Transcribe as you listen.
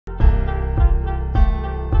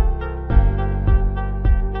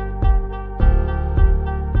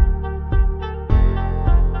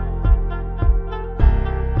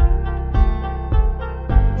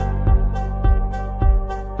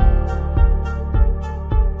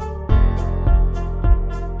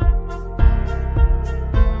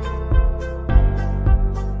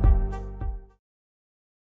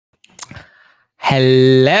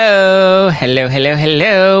Hello.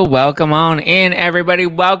 Welcome on in, everybody.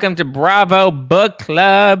 Welcome to Bravo Book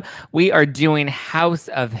Club. We are doing House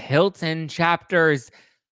of Hilton chapters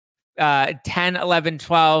 10, 11,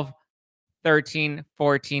 12, 13,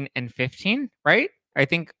 14, and 15, right? I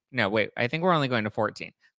think we're only going to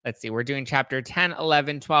 14. Let's see. We're doing chapter 10,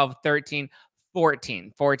 11, 12, 13,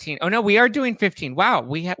 14. Oh, no, we are doing 15. Wow,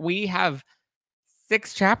 we have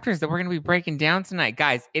 6 chapters that we're going to be breaking down tonight.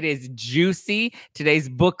 Guys, it is juicy. Today's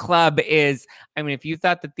book club is, if you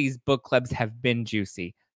thought that these book clubs have been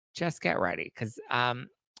juicy, just get ready because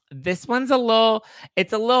this one's a little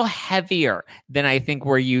heavier than I think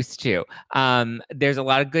we're used to. There's a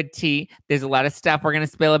lot of good tea. There's a lot of stuff we're going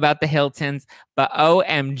to spill about the Hiltons, but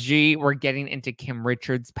OMG, we're getting into Kim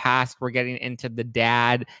Richards' past. We're getting into the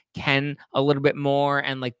dad, Ken, a little bit more,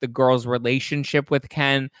 and like the girl's relationship with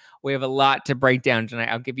Ken. We have a lot to break down tonight.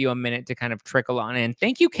 I'll give you a minute to kind of trickle on in.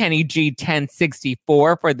 Thank you, Kenny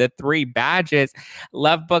G1064, for the 3 badges.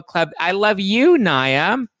 Love book club. I love you,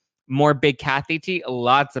 Naya. More Big Kathy tea.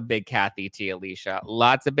 Lots of Big Kathy tea, Alicia.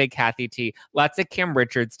 Lots of Big Kathy tea. Lots of Kim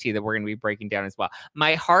Richards tea that we're going to be breaking down as well.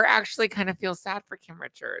 My heart actually kind of feels sad for Kim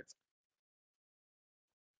Richards.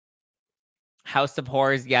 House of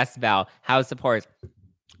Horrors. Yes, Val. House of Horrors.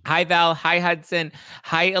 Hi, Val. Hi, Hudson.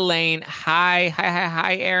 Hi, Elaine. Hi,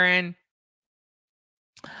 Aaron.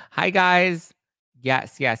 Hi, guys.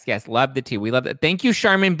 Yes. Love the tea. We love it. Thank you,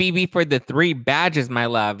 Charmin BB, for the 3 badges, my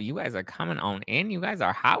love. You guys are coming on in. You guys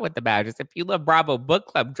are hot with the badges. If you love Bravo Book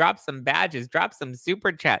Club, drop some badges, drop some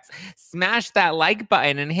super chats, smash that like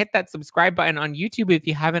button, and hit that subscribe button on YouTube if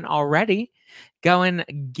you haven't already. Go and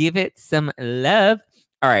give it some love.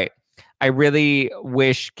 All right. I really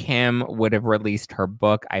wish Kim would have released her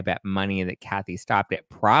book. I bet money that Kathy stopped it.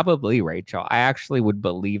 Probably Rachel. I actually would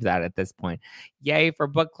believe that at this point. Yay for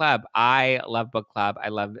book club. I love book club. I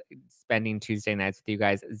love spending Tuesday nights with you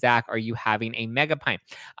guys. Zach, are you having a mega pint?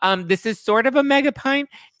 This is sort of a mega pint.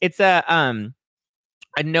 It's a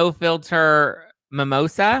no filter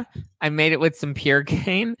mimosa. I made it with some Pure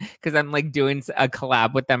Cane because I'm like doing a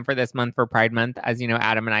collab with them for this month for Pride Month. As you know,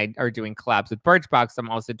 Adam and I are doing collabs with Birchbox. I'm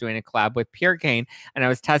also doing a collab with Pure Cane, and I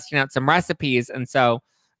was testing out some recipes. And so,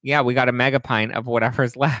 yeah, we got a mega pint of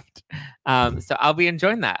whatever's left. So I'll be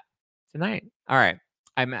enjoying that tonight. All right.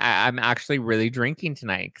 I'm actually really drinking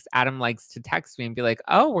tonight because Adam likes to text me and be like,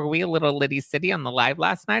 "Oh, were we a little Liddy City on the live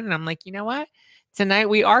last night?" And I'm like, you know what? Tonight,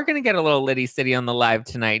 we are going to get a little Liddy City on the live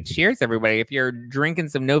tonight. Cheers, everybody. If you're drinking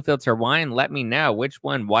some no-filter wine, let me know. Which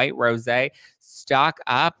one? White, rosé? Stock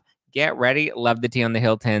up. Get ready. Love the tea on the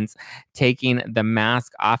Hiltons. Taking the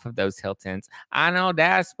mask off of those Hiltons. I know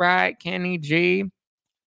that's right, Kenny G.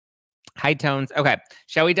 High tones. Okay,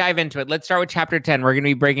 shall we dive into it? Let's start with chapter 10. We're going to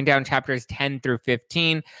be breaking down chapters 10 through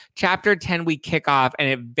 15. Chapter 10, we kick off, and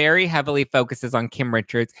it very heavily focuses on Kim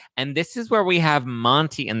Richards. And this is where we have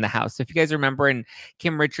Monty in the house. So if you guys remember in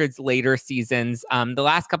Kim Richards' later seasons, the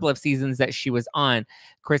last couple of seasons that she was on,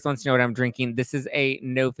 Chris wants to know what I'm drinking. This is a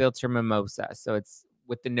no-filter mimosa. So it's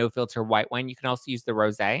with the no-filter white wine. You can also use the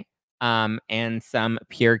rosé and some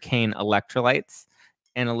Pure Cane electrolytes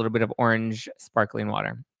and a little bit of orange sparkling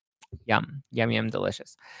water. Yum,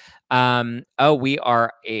 delicious. We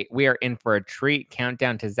are in for a treat.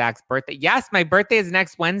 Countdown to Zach's birthday. Yes, my birthday is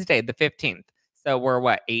next Wednesday, the 15th. So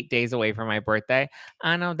we're 8 days away from my birthday.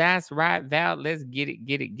 I know that's right, Val. Let's get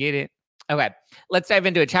it. Okay, let's dive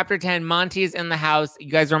into it. Chapter 10, Monty is in the house. You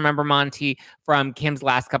guys remember Monty from Kim's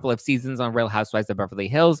last couple of seasons on Real Housewives of Beverly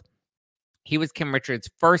Hills. He was Kim Richards'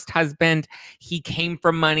 first husband. He came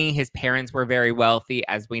from money. His parents were very wealthy.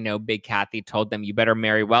 As we know, Big Kathy told them, you better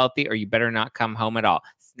marry wealthy or you better not come home at all.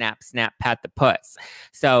 Snap, snap, pat the puss.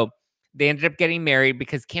 So they ended up getting married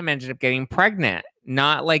because Kim ended up getting pregnant.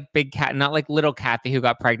 Not like little Kathy who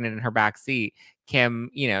got pregnant in her back seat. Kim,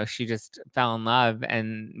 she just fell in love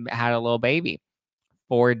and had a little baby.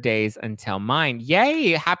 4 days until mine. Yay.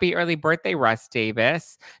 Happy early birthday, Russ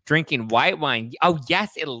Davis. Drinking white wine. Oh,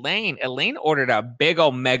 yes, Elaine. Elaine ordered a big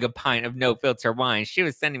old mega pint of no filter wine. She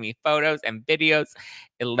was sending me photos and videos.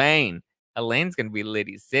 Elaine's going to be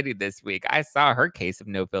Liddy City this week. I saw her case of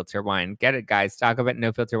no filter wine. Get it, guys. Stock up at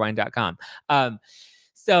nofilterwine.com.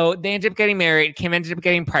 So they ended up getting married. Kim ended up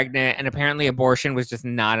getting pregnant, and apparently abortion was just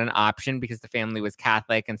not an option because the family was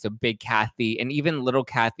Catholic. And so Big Kathy and even little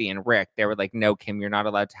Kathy and Rick, they were like, no, Kim, you're not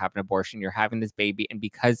allowed to have an abortion. You're having this baby. And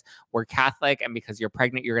because we're Catholic and because you're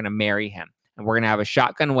pregnant, you're going to marry him. And we're going to have a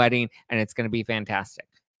shotgun wedding, and it's going to be fantastic.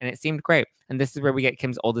 And it seemed great. And this is where we get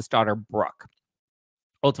Kim's oldest daughter, Brooke.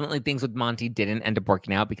 Ultimately, things with Monty didn't end up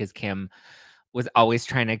working out because Kim was always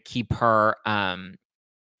trying to keep her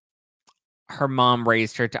her mom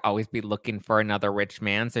raised her to always be looking for another rich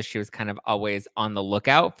man. So she was kind of always on the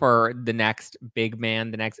lookout for the next big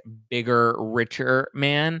man, the next bigger, richer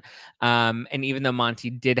man. And even though Monty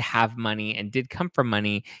did have money and did come from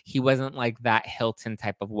money, he wasn't like that Hilton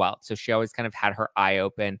type of wealth. So she always kind of had her eye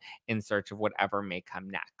open in search of whatever may come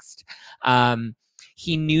next.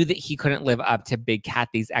 He knew that he couldn't live up to Big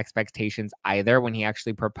Kathy's expectations either when he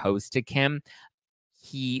actually proposed to Kim.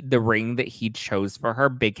 The ring that he chose for her,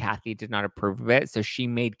 Big Kathy did not approve of it. So she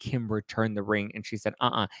made Kim return the ring. And she said,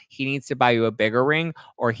 he needs to buy you a bigger ring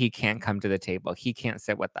or he can't come to the table. He can't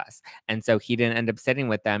sit with us. And so he didn't end up sitting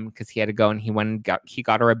with them because he had to go and he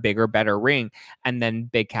got her a bigger, better ring. And then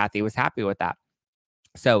Big Kathy was happy with that.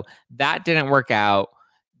 So that didn't work out.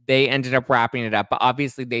 They ended up wrapping it up, but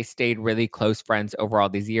obviously they stayed really close friends over all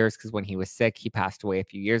these years because when he was sick, he passed away a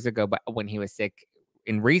few years ago. But when he was sick,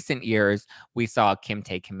 in recent years, we saw Kim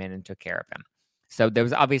take him in and took care of him. So there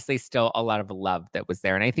was obviously still a lot of love that was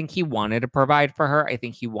there. And I think he wanted to provide for her. I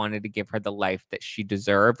think he wanted to give her the life that she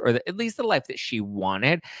deserved, or at least the life that she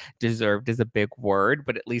wanted. Deserved is a big word,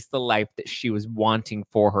 but at least the life that she was wanting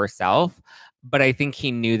for herself. But I think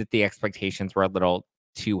he knew that the expectations were a little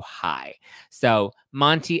too high. So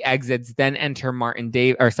Monty exits, then enter Marvin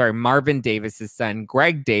Davis's son,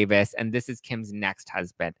 Greg Davis, and this is Kim's next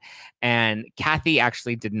husband. And Kathy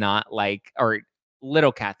actually did not like, or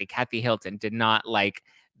little Kathy Hilton did not like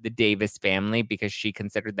the Davis family because she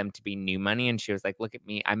considered them to be new money. And she was like, look at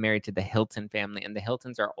me, I'm married to the Hilton family, and the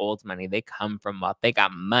Hiltons are old money. They come from wealth. They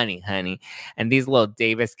got money, honey. And these little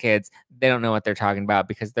Davis kids, they don't know what they're talking about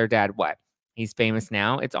because their dad, what? He's famous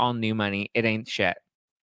now. It's all new money. It ain't shit.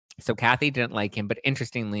 So Kathy didn't like him, but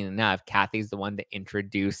interestingly enough, Kathy's the one that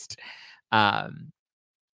introduced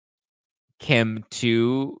Kim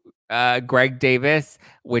to Greg Davis,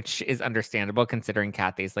 which is understandable considering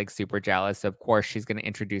Kathy's like super jealous. So of course she's going to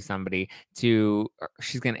introduce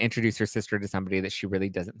her sister to somebody that she really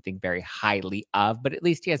doesn't think very highly of, but at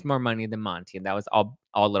least he has more money than Monty. And that was all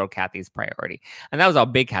little Kathy's priority. And that was all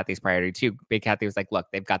Big Kathy's priority too. Big Kathy was like, look,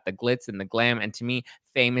 they've got the glitz and the glam. And to me,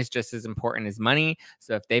 fame is just as important as money.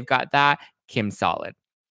 So if they've got that, Kim's solid.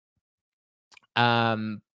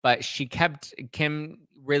 But Kim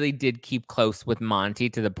really did keep close with Monty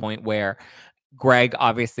to the point where Greg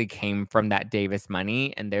obviously came from that Davis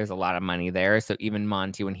money, and there's a lot of money there. So even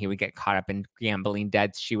Monty, when he would get caught up in gambling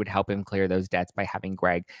debts, she would help him clear those debts by having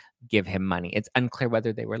Greg give him money. It's unclear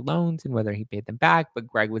whether they were loans and whether he paid them back, but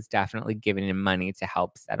Greg was definitely giving him money to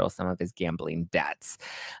help settle some of his gambling debts.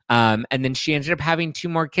 And then she ended up having 2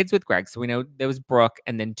 more kids with Greg. So we know there was Brooke,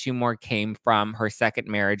 and then 2 more came from her second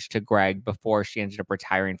marriage to Greg before she ended up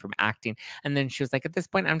retiring from acting. And then she was like, at this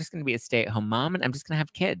point, I'm just going to be a stay-at-home mom, and I'm just going to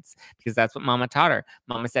have kids because that's what Mama taught her.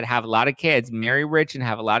 Mama said, have a lot of kids, marry rich, and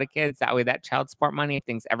have a lot of kids. That way, that child support money, if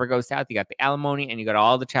things ever go south, you got the alimony and you got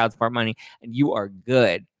all the child support money, and you are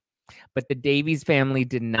good. But the Davies family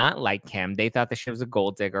did not like Kim. They thought that she was a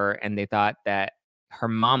gold digger, and they thought that her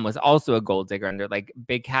mom was also a gold digger. And they're like,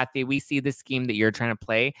 Big Kathy, we see the scheme that you're trying to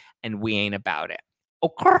play, and we ain't about it.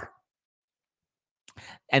 Okay.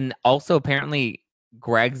 And also, apparently,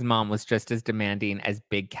 Greg's mom was just as demanding as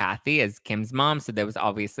Big Kathy, as Kim's mom. So there was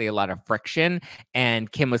obviously a lot of friction. And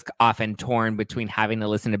Kim was often torn between having to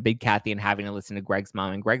listen to Big Kathy and having to listen to Greg's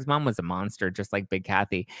mom. And Greg's mom was a monster, just like Big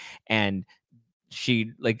Kathy. And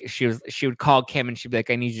she would call Kim and she'd be like,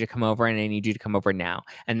 I need you to come over, and I need you to come over now.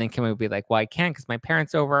 And then Kim would be like, well, I can't because my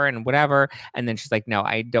parents over and whatever. And then she's like, no,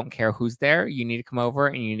 I don't care who's there. You need to come over,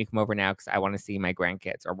 and you need to come over now because I want to see my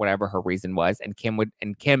grandkids, or whatever her reason was. And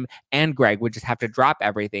Kim and Greg would just have to drop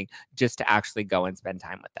everything just to actually go and spend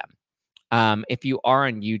time with them. If you are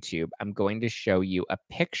on YouTube, I'm going to show you a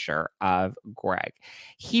picture of Greg.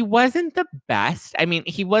 He wasn't the best. I mean,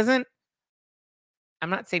 I'm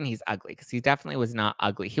not saying he's ugly because he definitely was not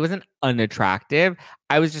ugly. He wasn't unattractive.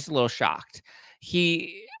 I was just a little shocked.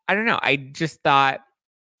 I don't know. I just thought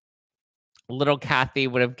little Kathy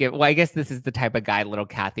would have given, well, I guess this is the type of guy little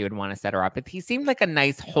Kathy would want to set her up with. He seemed like a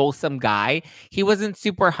nice, wholesome guy. He wasn't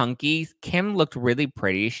super hunky. Kim looked really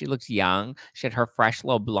pretty. She looked young. She had her fresh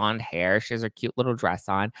little blonde hair. She has her cute little dress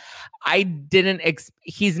on.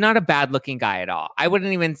 He's not a bad looking guy at all. I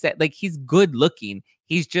wouldn't even say, like, he's good looking.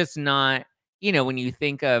 He's just not, when you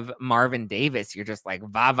think of Marvin Davis, you're just like,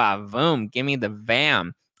 va va voom, give me the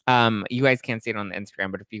vam. You guys can't see it on the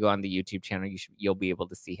Instagram, but if you go on the YouTube channel, you'll be able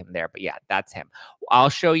to see him there. But yeah, that's him. I'll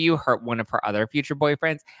show you one of her other future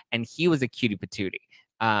boyfriends, and he was a cutie patootie.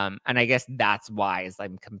 And I guess that's why is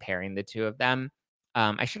I'm comparing the two of them.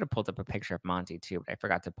 I should have pulled up a picture of Monty too, but I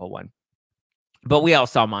forgot to pull one. But we all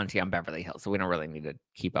saw Monty on Beverly Hills, so we don't really need to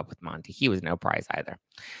keep up with Monty. He was no prize either.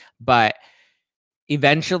 But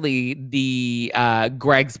eventually the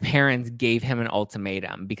Greg's parents gave him an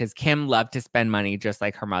ultimatum because Kim loved to spend money just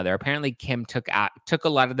like her mother. Apparently Kim took a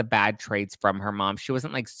lot of the bad traits from her mom. She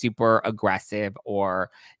wasn't like super aggressive or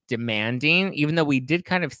demanding, even though we did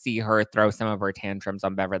kind of see her throw some of her tantrums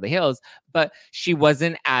on Beverly Hills, but she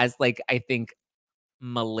wasn't as like, I think,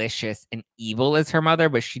 malicious and evil as her mother,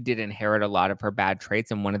 but she did inherit a lot of her bad traits.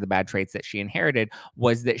 And one of the bad traits that she inherited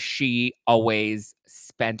was that she always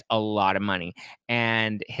spent a lot of money.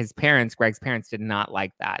 And his parents, Greg's parents, did not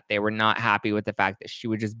like that. They were not happy with the fact that she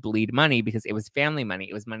would just bleed money because it was family money.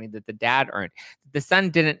 It was money that the dad earned. The son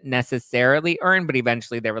didn't necessarily earn, but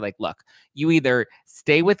eventually they were like, look, you either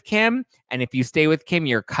stay with Kim, and if you stay with Kim,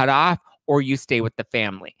 you're cut off, or you stay with the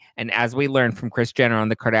family. And as we learned from Kris Jenner on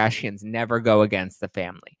the Kardashians, never go against the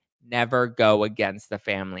family. Never go against the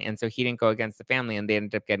family. And so he didn't go against the family, and they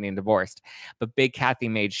ended up getting divorced. But Big Kathy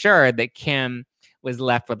made sure that Kim was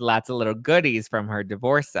left with lots of little goodies from her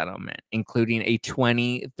divorce settlement, including a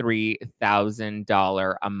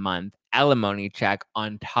 $23,000 a month alimony check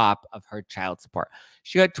on top of her child support.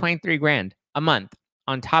 She got 23 grand a month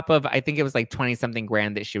on top of, I think it was like 20 something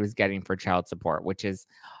grand that she was getting for child support, which is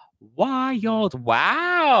wild.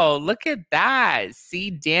 Wow. Look at that.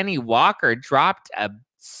 See, Danny Walker dropped a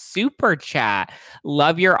super chat.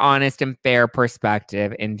 Love your honest and fair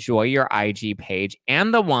perspective. Enjoy your IG page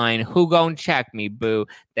and the wine. Who gon' check me, boo?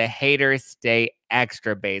 The haters stay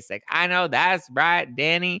extra basic. I know that's right,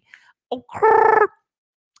 Danny. Oh,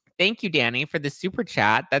 thank you, Danny, for the super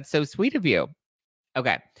chat. That's so sweet of you.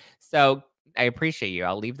 Okay. So I appreciate you.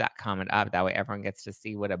 I'll leave that comment up. That way everyone gets to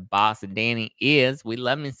see what a boss Danny is. We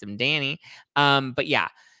love me some Danny. But yeah,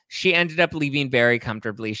 she ended up leaving very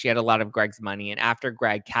comfortably. She had a lot of Greg's money. And after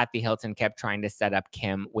Greg, Kathy Hilton kept trying to set up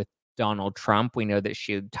Kim with Donald Trump. We know that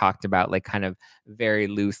she talked about like kind of very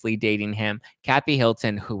loosely dating him. Kathy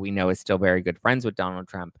Hilton, who we know is still very good friends with Donald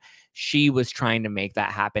Trump, she was trying to make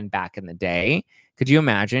that happen back in the day. Could you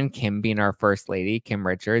imagine Kim being our first lady, Kim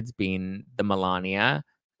Richards being the Melania?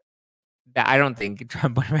 That I don't think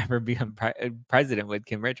Trump would ever become president with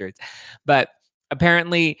Kim Richards. But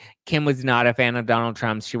apparently Kim was not a fan of Donald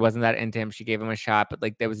Trump. She wasn't that into him. She gave him a shot, but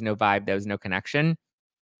like there was no vibe, there was no connection.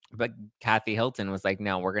 But Kathy Hilton was like,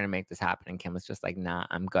 no, we're going to make this happen. And Kim was just like, nah,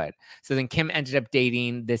 I'm good. So then Kim ended up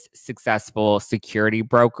dating this successful security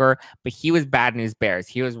broker, but he was bad news bears.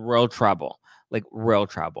 He was real trouble, like real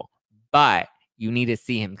trouble. But you need to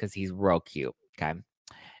see him because he's real cute. Okay.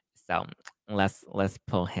 So let's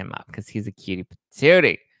pull him up because he's a cutie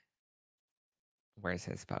patootie. Where's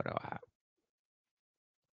his photo at?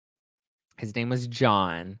 His name was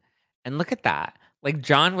John. And look at that. Like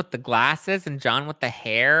John with the glasses and John with the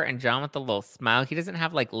hair and John with the little smile. He doesn't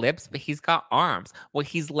have like lips, but he's got arms. What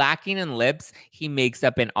he's lacking in lips, he makes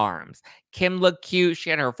up in arms. Kim looked cute. She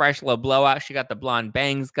had her fresh little blowout. She got the blonde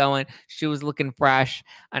bangs going. She was looking fresh.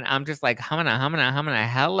 And I'm just like, humana.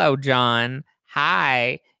 Hello, John.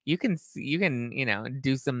 Hi. You can,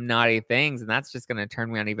 do some naughty things, and that's just going to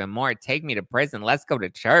turn me on even more. Take me to prison. Let's go to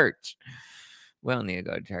church. We don't need to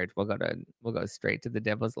go to church. We'll go straight to the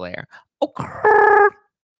devil's lair. Oh,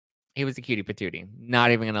 he was a cutie patootie. Not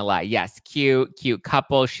even gonna lie. Yes, cute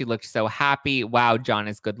couple. She looked so happy. Wow, John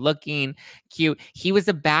is good looking, cute. He was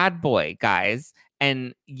a bad boy, guys.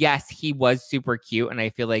 And yes, he was super cute. And I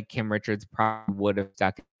feel like Kim Richards probably would have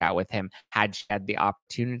stuck out with him had she had the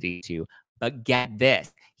opportunity to. But get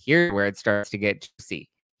this. Here's where it starts to get juicy.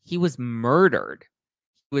 He was murdered.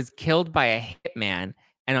 He was killed by a hitman.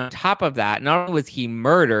 And on top of that, not only was he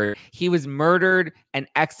was murdered and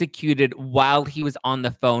executed while he was on the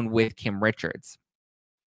phone with Kim Richards.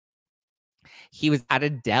 He was at a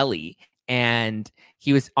deli and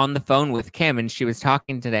he was on the phone with Kim and she was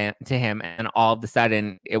talking to him, and all of a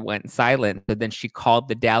sudden it went silent. But then she called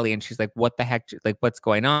the deli and she's like, what the heck? Like, what's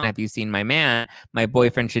going on? Have you seen my man? My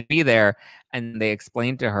boyfriend should be there. And they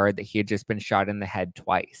explained to her that he had just been shot in the head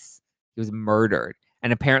twice. He was murdered.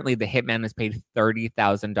 And apparently the hitman was paid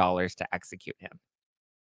 $30,000 to execute him.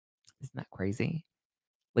 Isn't that crazy?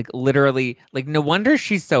 Like literally, like no wonder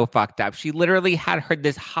she's so fucked up. She literally had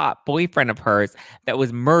this hot boyfriend of hers that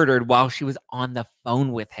was murdered while she was on the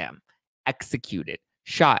phone with him. Executed,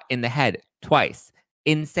 shot in the head twice.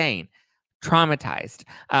 Insane. Traumatized.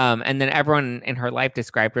 And then everyone in her life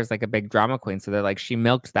described her as like a big drama queen. So they're like, she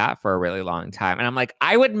milked that for a really long time. And I'm like,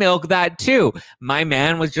 I would milk that too. My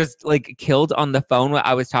man was just like killed on the phone while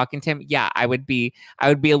I was talking to him. Yeah, I would be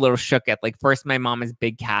a little shook at like, first my mom is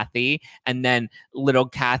Big Kathy, and then little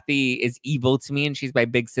Kathy is evil to me and she's my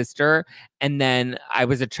big sister. And then I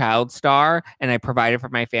was a child star and I provided for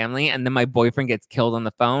my family. And then my boyfriend gets killed on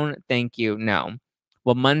the phone. Thank you. No.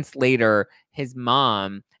 Well, months later, his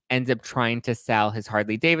mom ends up trying to sell his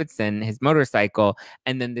Harley Davidson, his motorcycle.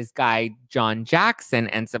 And then this guy, John Jackson,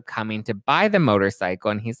 ends up coming to buy the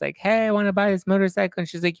motorcycle. And he's like, hey, I want to buy this motorcycle. And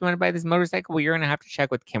she's like, you want to buy this motorcycle? Well, you're going to have to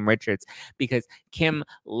check with Kim Richards, because Kim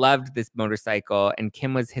loved this motorcycle and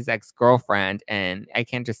Kim was his ex-girlfriend. And I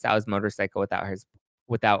can't just sell his motorcycle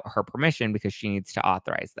without her permission, because she needs to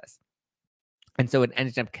authorize this. And so it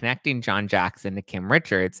ended up connecting John Jackson to Kim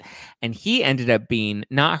Richards. And he ended up being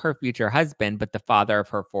not her future husband, but the father of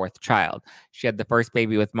her fourth child. She had the first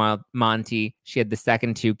baby with Monty. She had the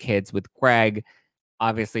second two kids with Greg.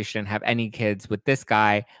 Obviously, she didn't have any kids with this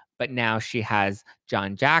guy. But now she has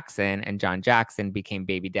John Jackson, and John Jackson became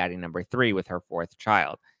baby daddy number 3 with her fourth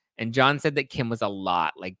child. And John said that Kim was a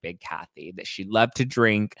lot like Big Kathy, that she loved to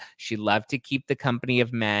drink. She loved to keep the company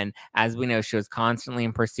of men. As we know, she was constantly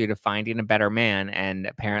in pursuit of finding a better man. And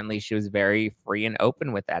apparently she was very free and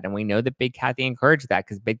open with that. And we know that Big Kathy encouraged that,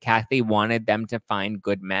 because Big Kathy wanted them to find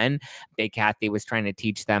good men. Big Kathy was trying to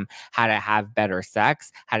teach them how to have better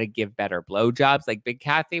sex, how to give better blowjobs. Like Big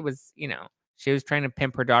Kathy was, she was trying to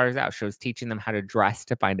pimp her daughters out. She was teaching them how to dress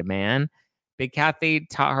to find a man. Big Kathy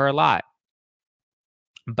taught her a lot.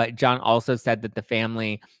 But John also said that the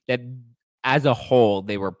family, that as a whole,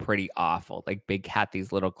 they were pretty awful. Like Big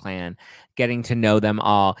Kathy's little clan, getting to know them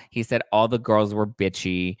all. He said all the girls were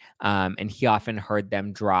bitchy, and he often heard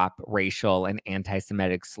them drop racial and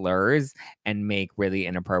anti-Semitic slurs and make really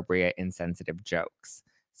inappropriate, insensitive jokes.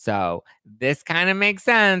 So this kind of makes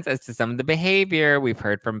sense as to some of the behavior we've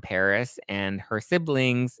heard from Paris and her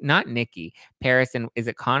siblings, not Nikki. Paris and, is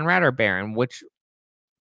it Conrad or Baron? Which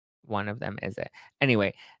one of them is it?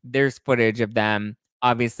 Anyway, there's footage of them.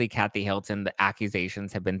 Obviously, Kathy Hilton, the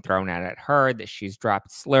accusations have been thrown out at her that she's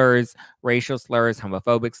dropped slurs, racial slurs,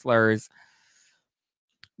 homophobic slurs.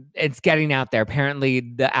 It's getting out there. Apparently,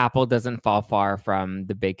 the apple doesn't fall far from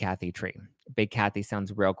the Big Kathy tree. Big Kathy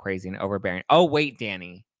sounds real crazy and overbearing. Oh, wait,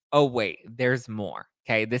 Danny. Oh, wait, there's more.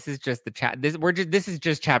 Okay, this is just the this is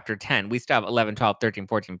just chapter 10. We still have 11, 12, 13,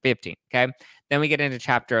 14, 15. Okay, then we get into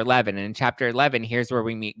chapter 11. And in chapter 11, here's where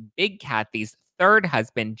we meet Big Kathy's third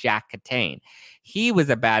husband, Jack Catane. He was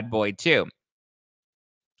a bad boy, too.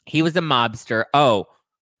 He was a mobster. Oh,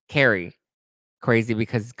 Carrie. Crazy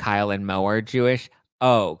because Kyle and Mo are Jewish.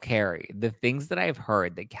 Oh, Carrie. The things that I've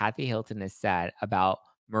heard that Kathy Hilton has said about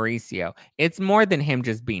Mauricio, it's more than him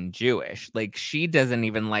just being Jewish. Like, she doesn't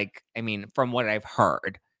even like, I mean, from what I've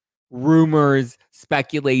heard, rumors,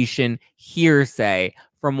 speculation, hearsay,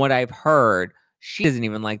 from what I've heard, she doesn't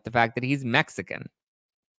even like the fact that he's Mexican.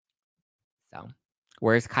 So,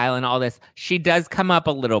 where's Kyle in all this? She does come up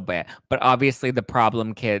a little bit, but obviously the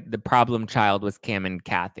problem child was Kim and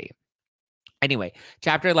Kathy. Anyway,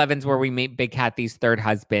 chapter 11 is where we meet Big Kathy's third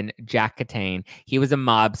husband, Jack Catane. He was a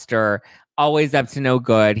mobster, always up to no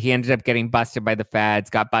good. He ended up getting busted by the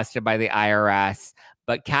feds, got busted by the IRS.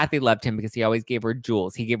 But Kathy loved him because he always gave her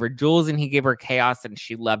jewels. He gave her jewels and he gave her chaos, and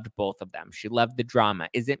she loved both of them. She loved the drama.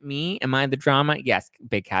 Is it me? Am I the drama? Yes,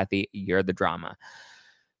 Big Kathy, you're the drama.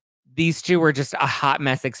 These two were just a hot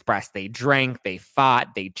mess express. They drank, they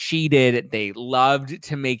fought, they cheated, they loved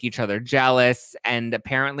to make each other jealous, and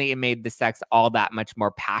apparently it made the sex all that much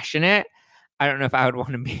more passionate. I don't know if I would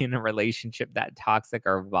want to be in a relationship that toxic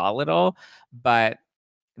or volatile, but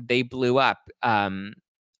they blew up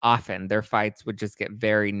often. Their fights would just get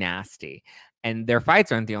very nasty. And their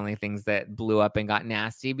fights aren't the only things that blew up and got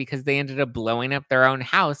nasty, because they ended up blowing up their own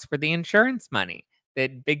house for the insurance money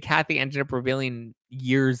that Big Kathy ended up revealing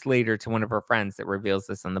years later to one of her friends that reveals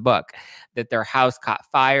this in the book, that their house caught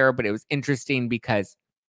fire. But it was interesting because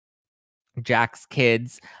Jack's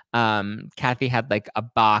kids, Kathy had like a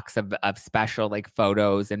box of special like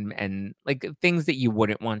photos and like things that you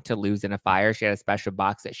wouldn't want to lose in a fire. She had a special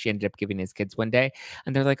box that she ended up giving his kids one day.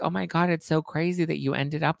 And they're like, oh my God, it's so crazy that you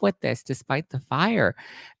ended up with this despite the fire.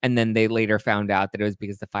 And then they later found out that it was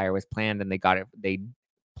because the fire was planned, and they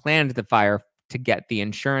planned the fire to get the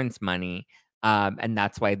insurance money. And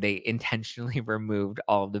that's why they intentionally removed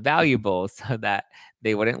all of the valuables so that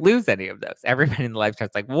they wouldn't lose any of those. Everybody in the live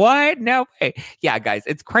chat's like, what? No way. Yeah, guys,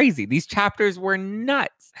 it's crazy. These chapters were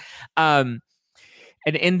nuts. And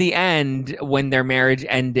in the end, when their marriage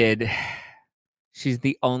ended, she's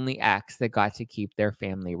the only ex that got to keep their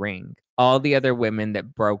family ring. All the other women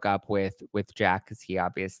that broke up with Jack, because he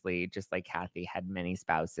obviously, just like Kathy, had many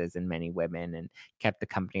spouses and many women and kept the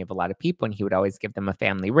company of a lot of people, and he would always give them a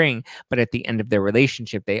family ring. But at the end of their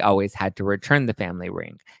relationship, they always had to return the family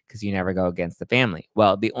ring, because you never go against the family.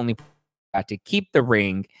 Well, the only person who got to keep the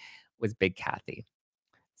ring was Big Kathy.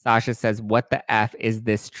 Sasha says, what the F is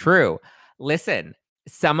this true? Listen,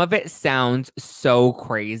 some of it sounds so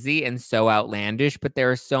crazy and so outlandish, but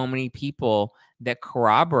there are so many people that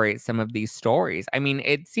corroborate some of these stories. I mean,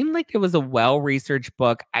 it seemed like it was a well-researched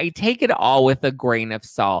book. I take it all with a grain of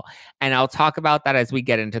salt, and I'll talk about that as we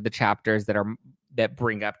get into the chapters that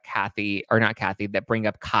bring up that bring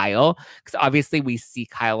up Kyle, because obviously we see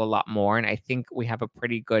Kyle a lot more, and I think we have a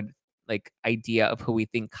pretty good idea of who we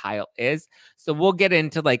think Kyle is. So we'll get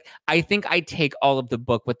into I think I take all of the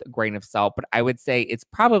book with a grain of salt, but I would say it's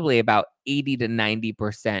probably about 80 to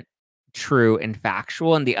 90% true and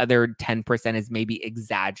factual, and the other 10% is maybe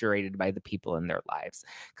exaggerated by the people in their lives.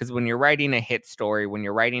 Because when you're writing a hit story, when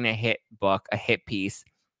you're writing a hit book, a hit piece,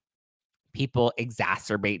 people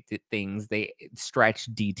exacerbate things, they stretch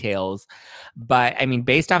details. But I mean,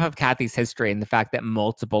 based off of Kathy's history and the fact that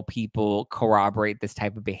multiple people corroborate this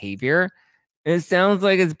type of behavior, it sounds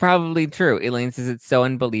like it's probably true. Elaine says it's so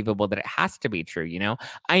unbelievable that it has to be true,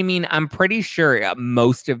 I mean, I'm pretty sure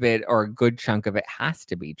most of it, or a good chunk of it, has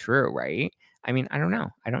to be true, right? I mean, I don't know.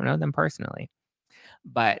 I don't know them personally.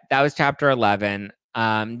 But that was chapter 11.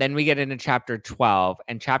 Then we get into chapter 12,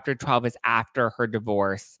 and chapter 12 is after her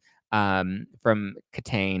divorce from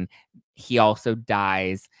Katane. He also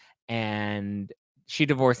dies, and she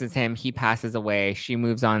divorces him. He passes away. She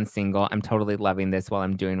moves on single. I'm totally loving this while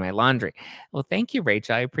I'm doing my laundry. Well, thank you,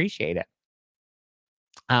 Rachel. I appreciate it.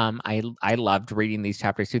 I loved reading these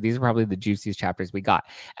chapters too. These are probably the juiciest chapters we got.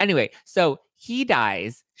 Anyway, so he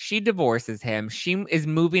dies. She divorces him. She is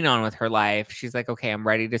moving on with her life. She's like, okay, I'm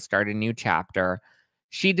ready to start a new chapter.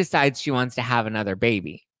 She decides she wants to have another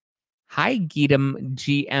baby. Hi, Geeta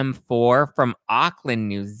GM4 from Auckland,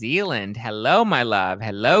 New Zealand. Hello, my love.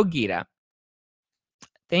 Hello, Geeta.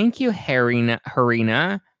 Thank you, Harina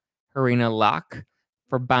Luck,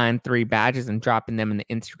 for buying 3 badges and dropping them in the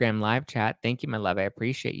Instagram live chat. Thank you, my love. I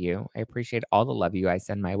appreciate you. I appreciate all the love you guys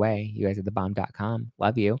send my way. You guys are thebomb.com.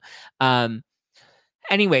 Love you.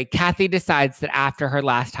 Anyway, Kathy decides that after her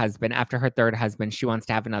third husband, she wants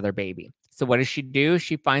to have another baby. So what does she do?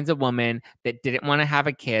 She finds a woman that didn't want to have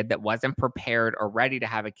a kid, that wasn't prepared or ready to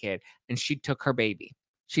have a kid, and she took her baby.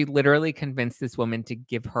 She literally convinced this woman to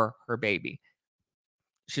give her her baby.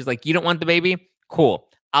 She's like, you don't want the baby? Cool.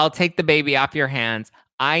 I'll take the baby off your hands.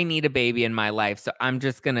 I need a baby in my life. So I'm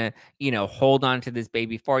just going to, hold on to this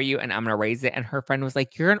baby for you, and I'm going to raise it. And her friend was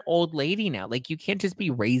like, you're an old lady now. Like, you can't just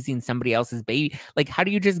be raising somebody else's baby. Like, how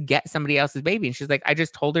do you just get somebody else's baby? And she's like, I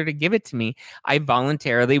just told her to give it to me. I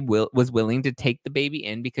voluntarily was willing to take the baby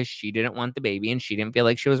in because she didn't want the baby and she didn't feel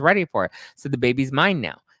like she was ready for it. So the baby's mine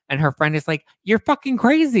now. And her friend is like, you're fucking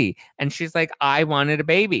crazy. And she's like, I wanted a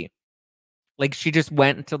baby. Like, she just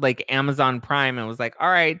went to Amazon Prime and was like, all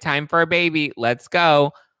right, time for a baby. Let's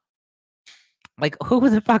go. Like, who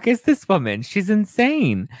the fuck is this woman? She's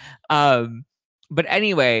insane. But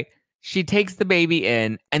anyway, she takes the baby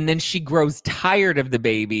in, and then she grows tired of the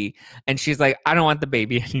baby. And she's like, I don't want the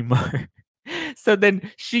baby anymore. So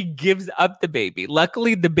then she gives up the baby.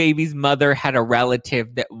 Luckily, the baby's mother had a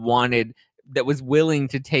relative that was willing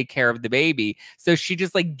to take care of the baby. So she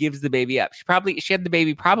just gives the baby up. She had the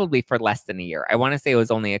baby probably for less than a year. I want to say it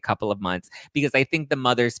was only a couple of months, because I think the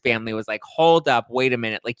mother's family was like, hold up, wait a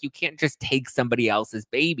minute. You can't just take somebody else's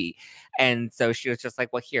baby. And so she was just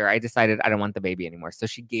like, well, here, I decided I don't want the baby anymore. So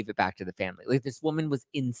she gave it back to the family. This woman was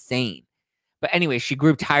insane. But anyway, she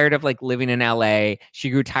grew tired of living in LA.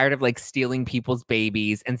 She grew tired of stealing people's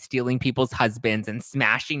babies and stealing people's husbands and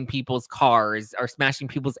smashing people's cars or smashing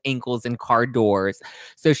people's ankles in car doors.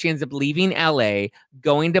 So she ends up leaving LA,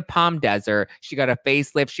 going to Palm Desert. She got a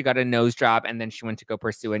facelift, she got a nose job, and then she went to go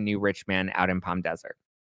pursue a new rich man out in Palm Desert.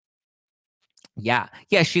 Yeah.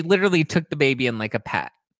 Yeah, she literally took the baby in like a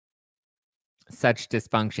pet. Such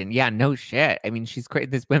dysfunction. Yeah, no shit. I mean, she's crazy.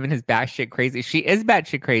 This woman is batshit crazy. She is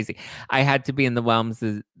batshit crazy. I had to be in the realms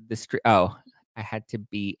of the street. Oh, I had to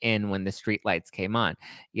be in when the street lights came on.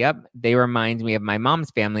 Yep. They remind me of my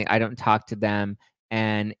mom's family. I don't talk to them.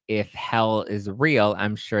 And if hell is real,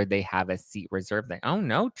 I'm sure they have a seat reserved. Oh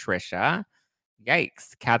no, Trisha.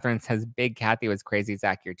 Yikes. Catherine says, Big Kathy was crazy.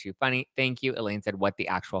 Zach, you're too funny. Thank you. Elaine said, what the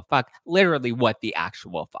actual fuck? Literally, what the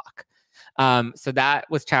actual fuck? So that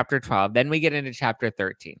was chapter 12. Then we get into chapter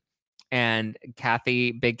 13. And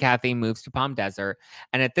Big Kathy moves to Palm Desert.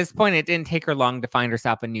 And at this point, it didn't take her long to find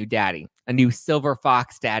herself a new daddy, a new silver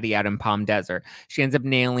fox daddy out in Palm Desert. She ends up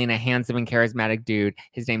nailing a handsome and charismatic dude.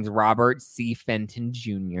 His name's Robert C. Fenton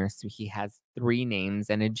Jr. So he has 3 names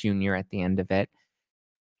and a junior at the end of it.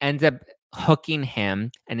 Ends up hooking him,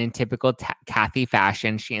 and in typical Kathy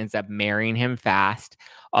fashion, she ends up marrying him fast.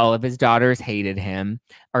 All of his daughters hated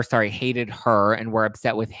her and were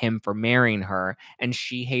upset with him for marrying her, and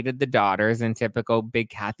she hated the daughters in typical Big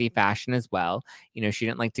Kathy fashion as well. She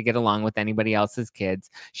didn't like to get along with anybody else's kids.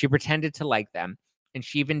 She pretended to like them. And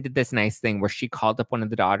she even did this nice thing where she called up one of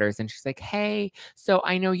the daughters and she's like, hey, so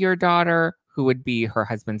I know your daughter, who would be her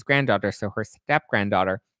husband's granddaughter, so her step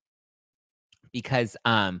granddaughter, because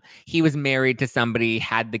he was married to somebody,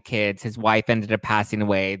 had the kids, his wife ended up passing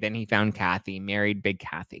away, then he found Kathy, married big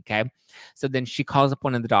Kathy. Okay, so then she calls up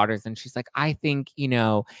one of the daughters and she's like, I think,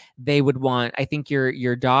 they would want, I think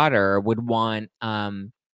your daughter would want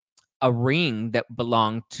a ring that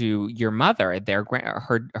belonged to your mother,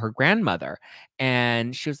 her grandmother.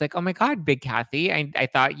 And she was like, oh my God, big Kathy, I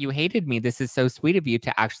thought you hated me. This is so sweet of you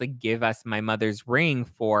to actually give us my mother's ring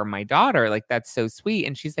for my daughter. Like, that's so sweet.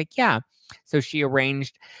 And she's like, yeah. So she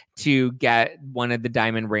arranged to get one of the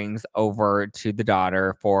diamond rings over to the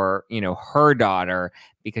daughter for, her daughter,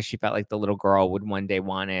 because she felt like the little girl would one day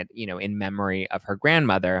want it, in memory of her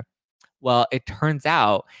grandmother. Well, it turns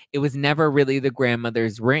out it was never really the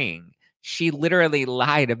grandmother's ring. She literally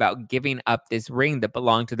lied about giving up this ring that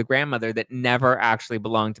belonged to the grandmother that never actually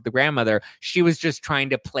belonged to the grandmother. She was just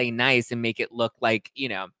trying to play nice and make it look like,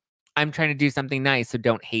 I'm trying to do something nice, so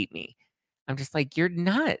don't hate me. I'm just like, you're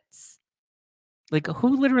nuts. Like,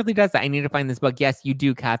 who literally does that? I need to find this book. Yes, you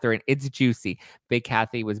do, Catherine. It's juicy. Big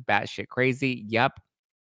Kathy was batshit crazy. Yep.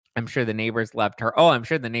 I'm sure the neighbors loved her. Oh, I'm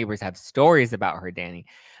sure the neighbors have stories about her, Danny.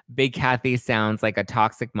 Big Kathy sounds like a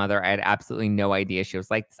toxic mother. I had absolutely no idea she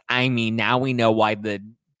was like this. I mean, now we know why the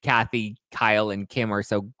Kathy, Kyle, and Kim are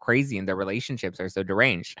so crazy and their relationships are so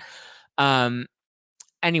deranged.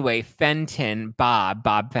 Anyway,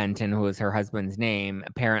 Bob Fenton, who was her husband's name,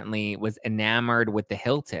 apparently was enamored with the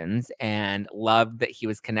Hiltons and loved that he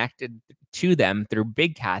was connected to them through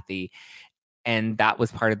Big Kathy. And that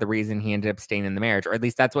was part of the reason he ended up staying in the marriage, or at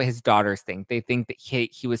least that's what his daughters think. They think that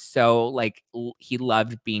he was so like he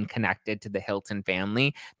loved being connected to the Hilton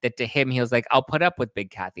family that to him he was like, I'll put up with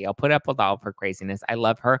big Kathy. I'll put up with all of her craziness. I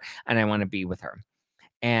love her and I want to be with her.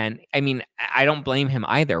 And I mean, I don't blame him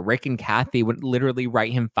either. Rick and Kathy would literally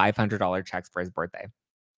write him $500 checks for his birthday.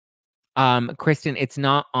 Kristen, it's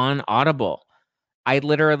not on Audible. I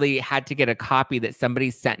literally had to get a copy that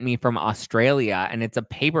somebody sent me from Australia, and it's a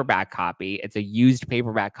paperback copy. It's a used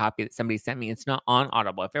paperback copy that somebody sent me. It's not on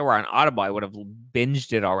Audible. If it were on Audible, I would have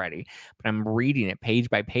binged it already. But I'm reading it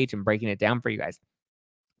page by page and breaking it down for you guys.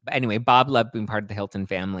 But anyway, Bob loved being part of the Hilton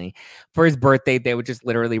family. For his birthday, they would just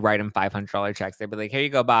literally write him $500 checks. They'd be like, "Here you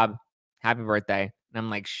go, Bob. Happy birthday." And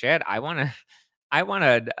I'm like, "Shit, I want to, I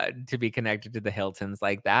want to be connected to the Hiltons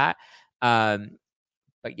like that."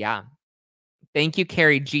 But yeah, thank you,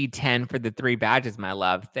 Carrie G10, for the 3 badges, my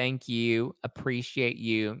love. Thank you. Appreciate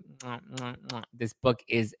you. This book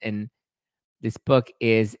is in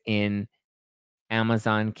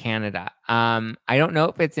Amazon Canada. I don't know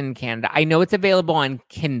if it's in Canada. I know it's available on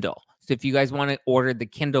Kindle. So if you guys want to order the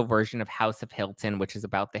Kindle version of House of Hilton, which is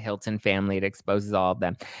about the Hilton family, it exposes all of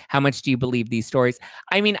them. How much do you believe these stories?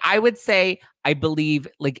 I mean, I would say I believe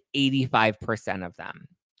like 85% of them.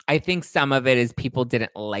 I think some of it is people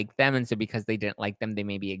didn't like them. And so because they didn't like them, they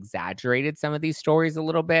maybe exaggerated some of these stories a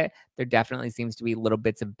little bit. There definitely seems to be little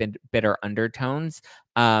bits of bitter undertones.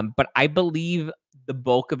 But I believe the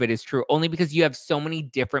bulk of it is true only because you have so many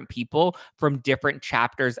different people from different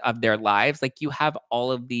chapters of their lives. Like you have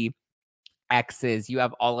all of the exes, you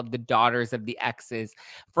have all of the daughters of the exes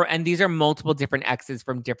and these are multiple different exes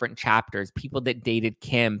from different chapters, people that dated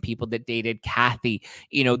Kim, people that dated Kathy,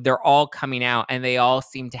 they're all coming out and they all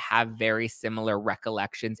seem to have very similar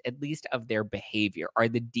recollections, at least of their behavior. Are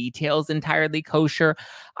the details entirely kosher?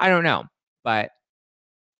 I don't know, but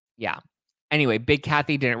yeah. Anyway, Big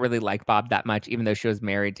Kathy didn't really like Bob that much, even though she was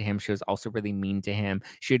married to him. She was also really mean to him.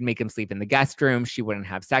 She would make him sleep in the guest room. She wouldn't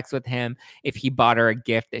have sex with him. If he bought her a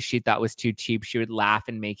gift that she thought was too cheap, she would laugh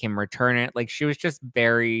and make him return it. Like she was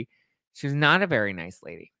not a very nice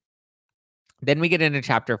lady. Then we get into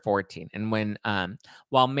chapter 14. And when,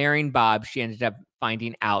 while marrying Bob, she ended up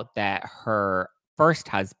finding out that her first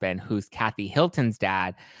husband, who's Kathy Hilton's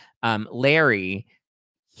dad, Larry,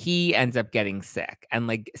 he ends up getting sick and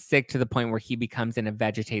like sick to the point where he becomes in a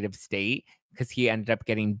vegetative state because he ended up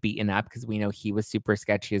getting beaten up because we know he was super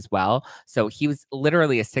sketchy as well. So he was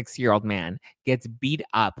literally a 6-year-old man, gets beat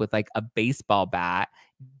up with like a baseball bat,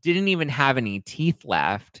 didn't even have any teeth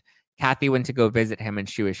left. Kathy went to go visit him and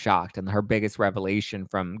she was shocked. And her biggest revelation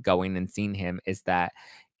from going and seeing him is that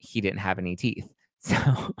he didn't have any teeth.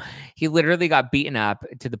 So he literally got beaten up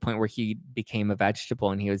to the point where he became a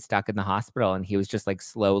vegetable and he was stuck in the hospital and he was just like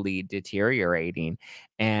slowly deteriorating.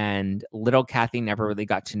 And little Kathy never really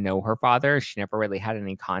got to know her father. She never really had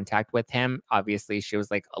any contact with him. Obviously, she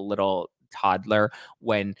was like a little toddler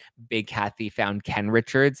when Big Kathy found Ken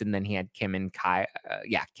Richards and then he had Kim and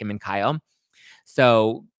Kyle.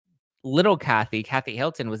 So little Kathy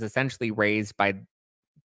Hilton was essentially raised by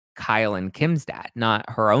Kyle and Kim's dad, not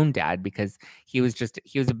her own dad, because he was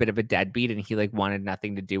a bit of a deadbeat and he like wanted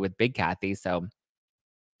nothing to do with Big Kathy. So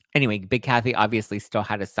anyway, Big Kathy obviously still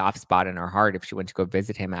had a soft spot in her heart if she went to go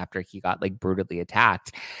visit him after he got like brutally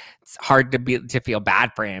attacked. It's hard to feel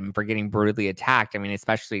bad for him for getting brutally attacked. I mean,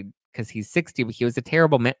 especially because he's 60, but he was a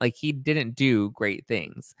terrible man. Like he didn't do great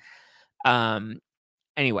things. Um,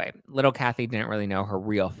 Anyway, little Kathy didn't really know her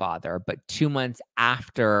real father, but 2 months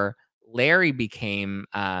Larry became,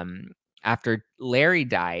 after Larry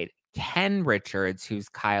died, Ken Richards, who's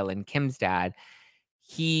Kyle and Kim's dad,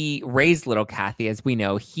 he raised little Kathy. As we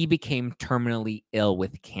know, he became terminally ill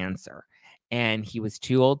with cancer, and he was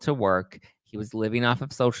too old to work. He was living off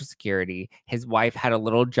of Social Security. His wife had a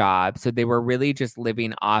little job, so they were really just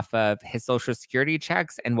living off of his Social Security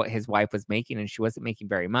checks and what his wife was making, and she wasn't making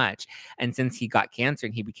very much. And since he got cancer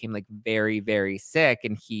and he became like very, very sick,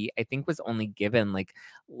 and he, I think, was only given like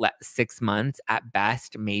 6 months at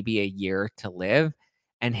best, maybe a year to live,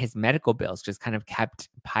 and his medical bills just kind of kept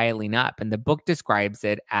piling up. And the book describes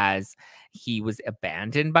it as he was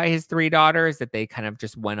abandoned by his 3 daughters, that they kind of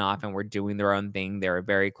just went off and were doing their own thing. They were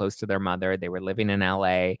very close to their mother. They were living in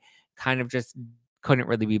LA, kind of just couldn't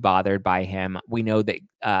really be bothered by him. We know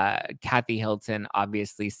that Kathy Hilton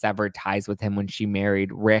obviously severed ties with him when she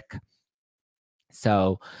married Rick.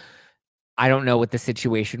 So I don't know what the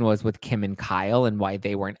situation was with Kim and Kyle and why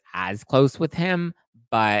they weren't as close with him,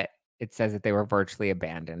 but it says that they were virtually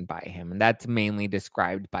abandoned by him. And that's mainly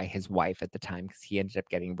described by his wife at the time because he ended up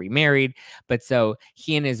getting remarried. But so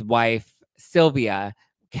he and his wife, Sylvia,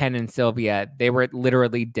 Ken and Sylvia, they were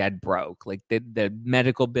literally dead broke. Like the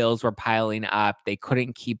medical bills were piling up. They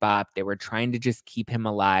couldn't keep up. They were trying to just keep him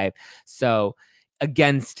alive. So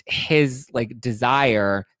against his like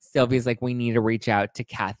desire, Sylvia's like, we need to reach out to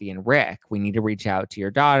Kathy and Rick. We need to reach out to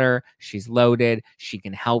your daughter. She's loaded. She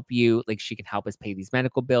can help you. Like, she can help us pay these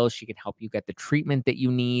medical bills. She can help you get the treatment that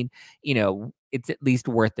you need. You know, it's at least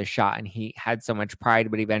worth a shot. And he had so much pride,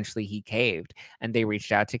 but eventually he caved. And they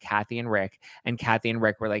reached out to Kathy and Rick. And Kathy and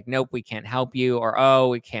Rick were like, nope, we can't help you. Or, oh,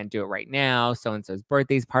 we can't do it right now. So and so's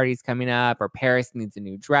birthday's party's coming up. Or Paris needs a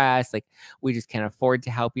new dress. Like, we just can't afford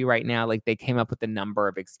to help you right now. Like, they came up with a number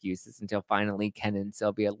of excuses until finally Ken and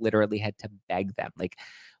Sylvia literally had to beg them. Like,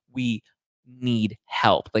 we need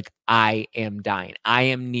help. Like, I am dying. I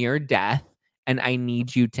am near death and I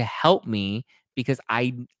need you to help me because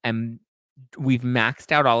we've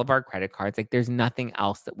maxed out all of our credit cards. Like, there's nothing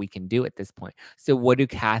else that we can do at this point. So what do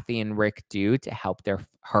Kathy and Rick do to help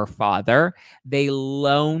her father? They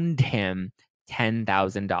loaned him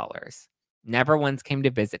 $10,000. Never once came to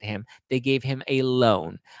visit him. They gave him a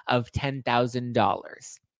loan of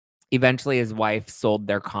 $10,000. Eventually, his wife sold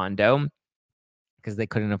their condo because they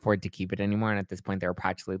couldn't afford to keep it anymore. And at this point, they were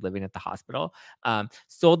practically living at the hospital.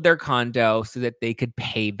 Sold their condo so that they could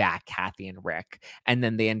pay back Kathy and Rick. And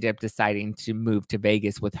then they ended up deciding to move to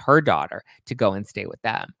Vegas with her daughter to go and stay with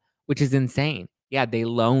them, which is insane. Yeah, they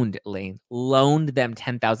loaned them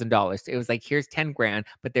 $10,000. It was like, here's 10 grand,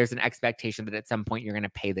 but there's an expectation that at some point you're going to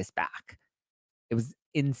pay this back. It was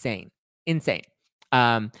insane. Insane.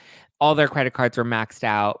 All their credit cards were maxed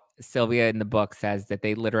out. Sylvia in the book says that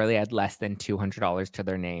they literally had less than $200 to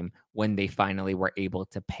their name when they finally were able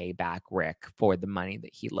to pay back Rick for the money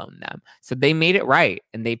that he loaned them. So they made it right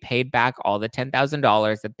and they paid back all the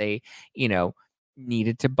 $10,000 that they,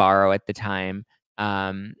 needed to borrow at the time.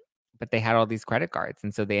 But they had all these credit cards.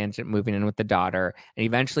 And so they ended up moving in with the daughter. And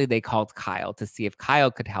eventually they called Kyle to see if Kyle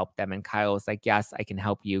could help them. And Kyle was like, yes, I can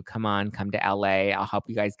help you. Come on, come to LA. I'll help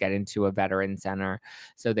you guys get into a veteran center.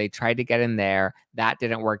 So they tried to get in there. That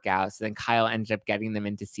didn't work out. So then Kyle ended up getting them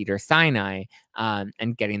into Cedars-Sinai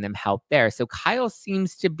and getting them help there. So Kyle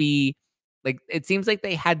seems to be like, it seems like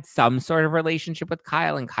they had some sort of relationship with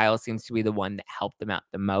Kyle, and Kyle seems to be the one that helped them out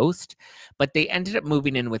the most. But they ended up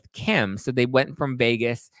moving in with Kim. So they went from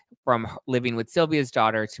Vegas, from living with Sylvia's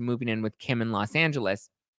daughter, to moving in with Kim in Los Angeles.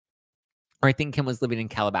 Or I think Kim was living in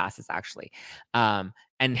Calabasas, actually.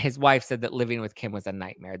 And his wife said that living with Kim was a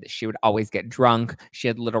nightmare, that she would always get drunk. She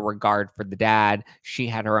had little regard for the dad. She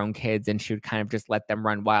had her own kids and she would kind of just let them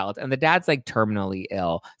run wild. And the dad's like terminally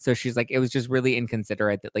ill. So she's like, it was just really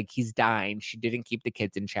inconsiderate that like he's dying. She didn't keep the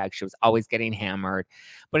kids in check. She was always getting hammered.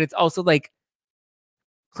 But it's also like,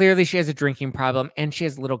 clearly she has a drinking problem and she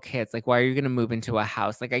has little kids. Like, why are you going to move into a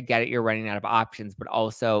house? Like, I get it. You're running out of options, but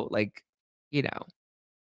also like,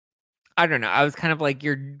 I don't know. I was kind of like,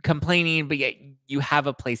 you're complaining, but yet you have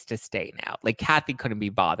a place to stay now. Like, Kathy couldn't be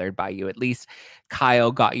bothered by you. At least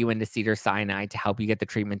Kyle got you into Cedars-Sinai to help you get the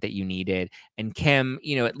treatment that you needed. And Kim,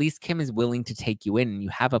 at least Kim is willing to take you in and you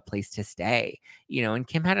have a place to stay, and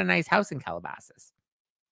Kim had a nice house in Calabasas.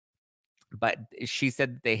 But she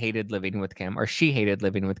said that they hated living with Kim, or she hated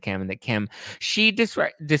living with Kim, and that she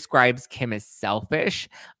describes Kim as selfish.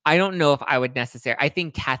 I don't know if I would necessarily, I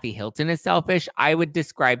think Kathy Hilton is selfish. I would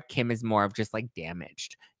describe Kim as more of just like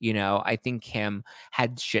damaged. I think Kim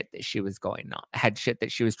had shit that she was had shit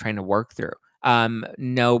that she was trying to work through.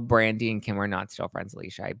 No, Brandy and Kim are not still friends,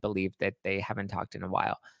 Alicia. I believe that they haven't talked in a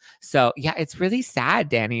while. So yeah, it's really sad,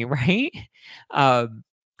 Danny, right? Um,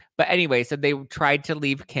 but anyway, so they tried to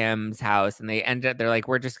leave Kim's house and they're like,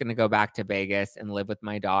 we're just going to go back to Vegas and live with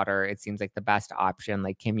my daughter. It seems like the best option.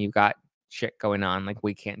 Like, Kim, you got shit going on. Like,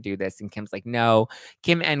 we can't do this. And Kim's like, no.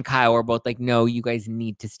 Kim and Kyle were both like, no, you guys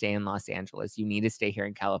need to stay in Los Angeles. You need to stay here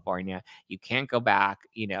in California. You can't go back.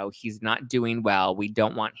 He's not doing well. We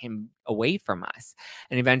don't want him away from us.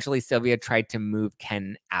 And eventually Sylvia tried to move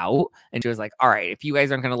Ken out, and she was like, all right, if you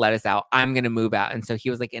guys aren't going to let us out, I'm going to move out. And so he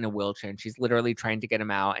was like in a wheelchair, and she's literally trying to get him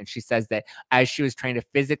out. And she says that as she was trying to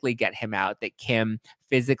physically get him out, that Kim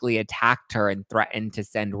physically attacked her and threatened to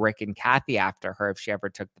send Rick and Kathy after her if she ever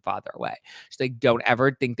took the father away. She's like, don't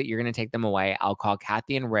ever think that you're going to take them away. I'll call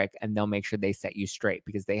Kathy and Rick, and they'll make sure they set you straight,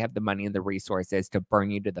 because they have the money and the resources to burn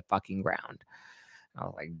you to the fucking ground. I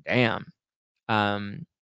was like, damn.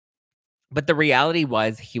 But the reality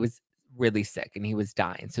was he was really sick and he was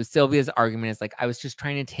dying. So Sylvia's argument is like, I was just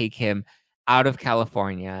trying to take him out of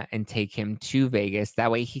California and take him to Vegas. That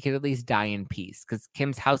way he could at least die in peace, because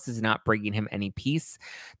Kim's house is not bringing him any peace.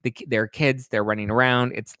 They're kids, they're running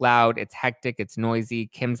around. It's loud, it's hectic, it's noisy.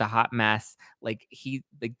 Kim's a hot mess.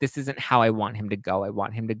 This isn't how I want him to go. I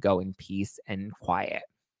want him to go in peace and quiet,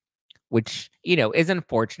 which, is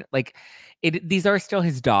unfortunate. These are still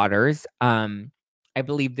his daughters. I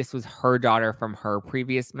believe this was her daughter from her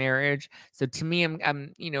previous marriage. So to me,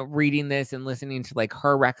 I'm reading this and listening to like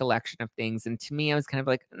her recollection of things. And to me, I was kind of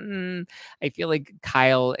like, I feel like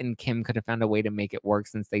Kyle and Kim could have found a way to make it work,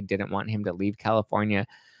 since they didn't want him to leave California.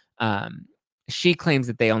 She claims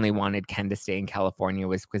that they only wanted Ken to stay in California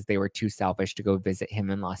was because they were too selfish to go visit him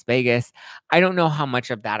in Las Vegas. I don't know how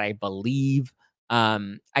much of that I believe.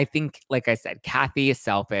 I think, like I said, Kathy is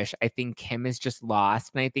selfish. I think Kim is just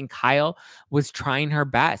lost. And I think Kyle was trying her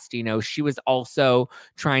best. She was also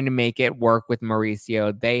trying to make it work with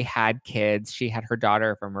Mauricio. They had kids. She had her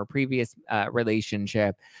daughter from her previous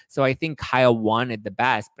relationship. So I think Kyle wanted the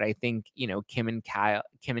best. But I think, Kim and Kyle,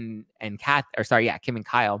 Kim and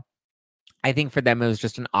Kyle, I think for them, it was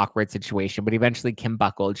just an awkward situation. But eventually Kim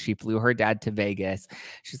buckled. She flew her dad to Vegas.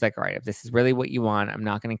 She's like, all right, if this is really what you want, I'm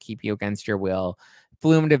not going to keep you against your will.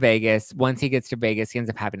 Flew him to Vegas. Once he gets to Vegas, he ends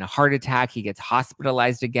up having a heart attack. He gets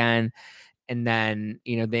hospitalized again. And then,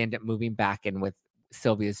 they end up moving back in with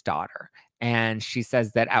Sylvia's daughter. And she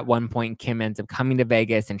says that at one point, Kim ends up coming to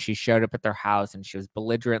Vegas, and she showed up at their house, and she was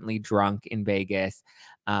belligerently drunk in Vegas.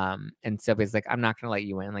 And Sylvia's like, I'm not going to let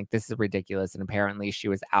you in. Like, this is ridiculous. And apparently she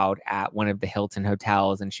was out at one of the Hilton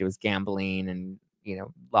hotels, and she was gambling and,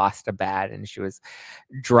 lost a bet, and she was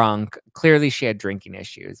drunk. Clearly she had drinking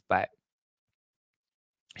issues, but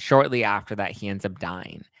shortly after that, he ends up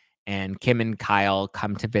dying. And Kim and Kyle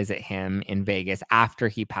come to visit him in Vegas after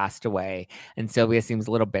he passed away. And Sylvia seems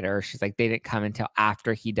a little bitter. She's like, they didn't come until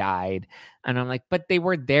after he died. And I'm like, but they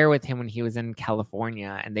were there with him when he was in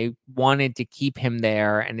California, and they wanted to keep him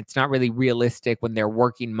there. And it's not really realistic when they're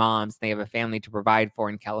working moms, they have a family to provide for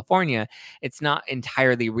in California. It's not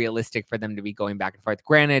entirely realistic for them to be going back and forth.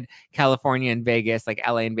 Granted, California and Vegas, like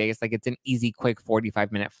LA and Vegas, like it's an easy, quick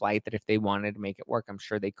 45-minute flight that if they wanted to make it work, I'm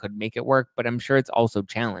sure they could make it work, but I'm sure it's also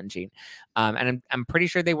challenging. And I'm pretty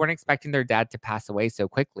sure they weren't expecting their dad to pass away so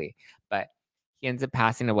quickly, but he ends up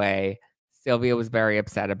passing away. Sylvia was very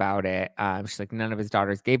upset about it. She's like, none of his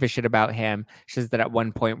daughters gave a shit about him. She says that at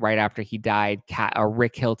one point, right after he died,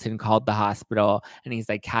 Rick Hilton called the hospital, and he's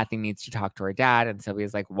like, Kathy needs to talk to her dad. And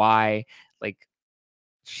Sylvia's like, why? Like,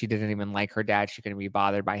 she didn't even like her dad. She couldn't be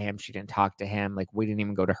bothered by him. She didn't talk to him. Like, we didn't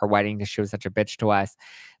even go to her wedding because she was such a bitch to us.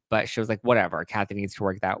 But she was like, whatever. Kathy needs to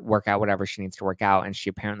work out whatever she needs to work out. And she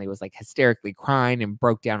apparently was like hysterically crying and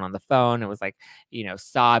broke down on the phone. It was like,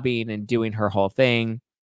 sobbing and doing her whole thing.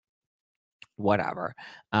 Whatever.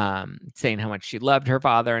 Saying how much she loved her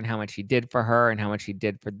father and how much he did for her and how much he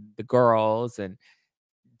did for the girls. And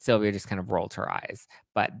Sylvia just kind of rolled her eyes.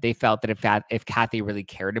 But they felt that if Kathy really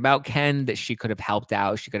cared about Ken, that she could have helped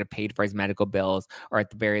out. She could have paid for his medical bills, or at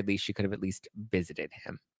the very least, she could have at least visited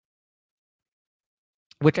him.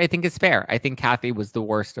 Which I think is fair. I think Kathy was the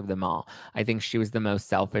worst of them all. I think she was the most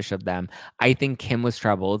selfish of them. I think Kim was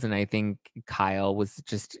troubled, and I think Kyle was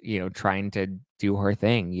just, trying to do her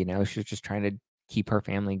thing. She was just trying to keep her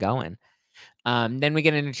family going. Then we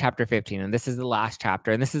get into chapter 15, and this is the last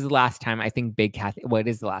chapter, and this is the last time I think Big Kathy. Well, it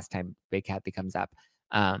is the last time Big Kathy comes up.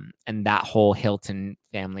 And that whole Hilton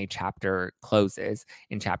family chapter closes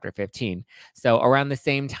in chapter 15. So around the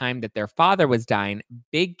same time that their father was dying,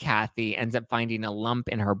 Big Kathy ends up finding a lump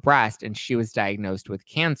in her breast, and she was diagnosed with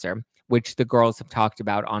cancer, which the girls have talked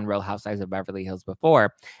about on Real Housewives of Beverly Hills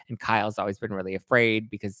before. And Kyle's always been really afraid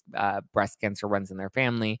because breast cancer runs in their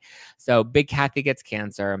family. So Big Kathy gets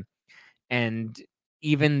cancer. And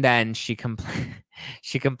even then, she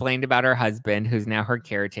complained about her husband, who's now her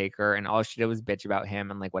caretaker, and all she did was bitch about him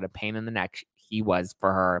and like what a pain in the neck he was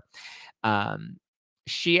for her.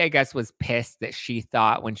 She, I guess, was pissed that she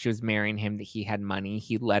thought when she was marrying him that he had money.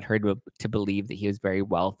 He led her to believe that he was very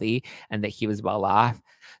wealthy and that he was well off.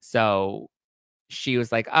 So she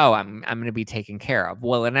was like, "Oh, I'm going to be taken care of."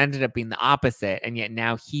 Well, it ended up being the opposite, and yet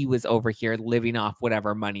now he was over here living off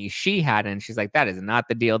whatever money she had, and she's like, "That is not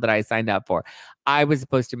the deal that I signed up for. I was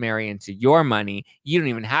supposed to marry into your money. You don't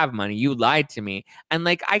even have money. You lied to me." And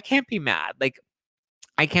like, I can't be mad. Like,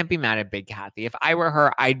 I can't be mad at Big Kathy. If I were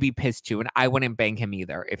her, I'd be pissed too, and I wouldn't bang him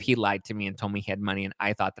either if he lied to me and told me he had money and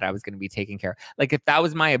I thought that I was going to be taken care of. Like, if that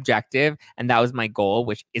was my objective and that was my goal,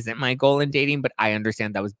 which isn't my goal in dating, but I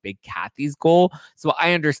understand that was Big Kathy's goal. So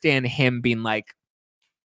I understand him being like,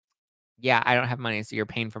 "Yeah, I don't have money, so you're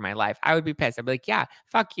paying for my life." I would be pissed. I'd be like, "Yeah,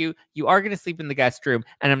 fuck you. You are going to sleep in the guest room,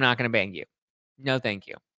 and I'm not going to bang you. No, thank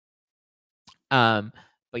you." Um,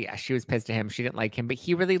 but yeah, she was pissed at him. She didn't like him, but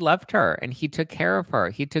he really loved her and he took care of her.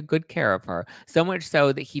 He took good care of her. So much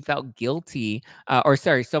so that he felt guilty,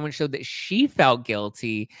 so much so that she felt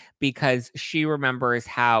guilty because she remembers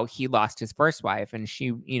how he lost his first wife and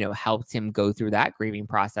she, helped him go through that grieving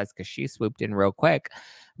process because she swooped in real quick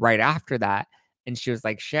right after that. And she was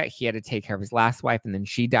like, shit, he had to take care of his last wife and then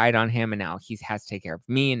she died on him. And now he has to take care of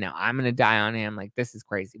me. And now I'm going to die on him. Like, this is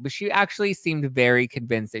crazy. But she actually seemed very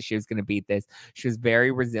convinced that she was going to beat this. She was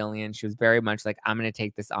very resilient. She was very much like, I'm going to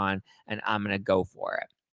take this on and I'm going to go for it.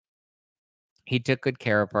 He took good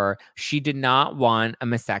care of her. She did not want a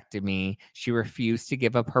mastectomy. She refused to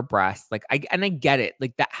give up her breasts. Like, I get it.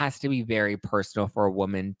 Like, that has to be very personal for a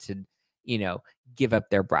woman to, give up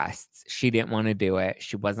their breasts. She didn't want to do it.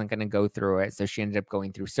 She wasn't going to go through it. So she ended up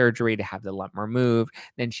going through surgery to have the lump removed.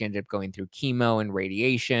 Then she ended up going through chemo and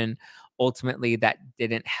radiation. Ultimately, that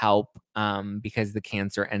didn't help because the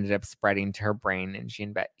cancer ended up spreading to her brain, and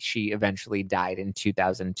she eventually died in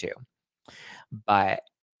 2002. But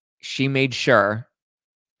she made sure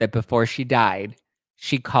that before she died,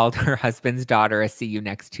 she called her husband's daughter a "see you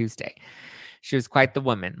next Tuesday." She was quite the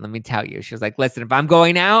woman, let me tell you. She was like, "Listen, if I'm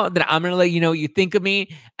going out, then I'm going to let you know what you think of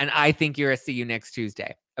me, and I think you're a "see you next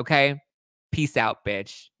Tuesday." Okay? Peace out,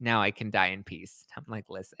 bitch. Now I can die in peace. I'm like,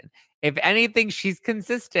 listen, if anything, she's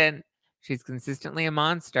consistent. She's consistently a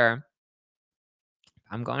monster.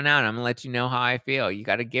 I'm going out. I'm going to let you know how I feel. You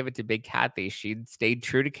got to give it to Big Kathy. She stayed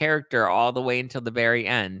true to character all the way until the very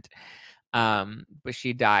end. But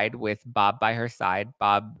she died with Bob by her side.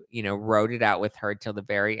 Bob, rode it out with her till the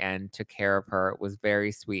very end, took care of her, was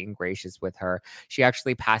very sweet and gracious with her. She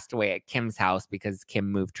actually passed away at Kim's house because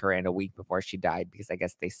Kim moved her in a week before she died because I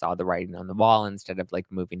guess they saw the writing on the wall. Instead of like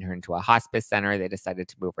moving her into a hospice center, they decided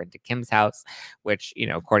to move her into Kim's house, which,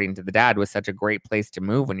 according to the dad, was such a great place to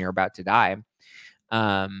move when you're about to die.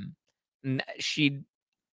 She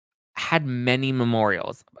had many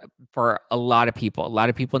memorials for a lot of people. A lot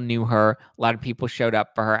of people knew her. A lot of people showed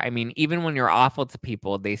up for her. I mean, even when you're awful to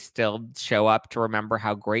people, they still show up to remember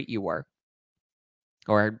how great you were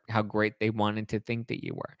or how great they wanted to think that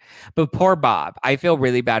you were. But poor Bob. I feel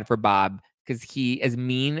really bad for Bob because he, as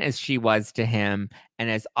mean as she was to him and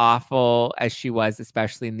as awful as she was,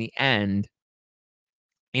 especially in the end,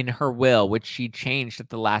 in her will, which she changed at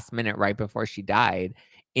the last minute right before she died,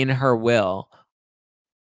 in her will,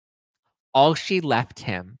 all she left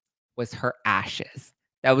him was her ashes.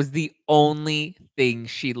 That was the only thing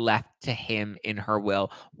she left to him in her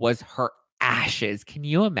will was her ashes. Can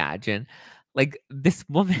you imagine? Like, this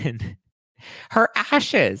woman, her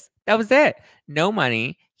ashes. That was it. No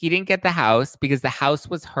money. He didn't get the house because the house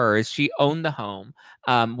was hers. She owned the home,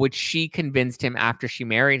 which she convinced him after she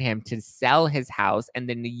married him to sell his house and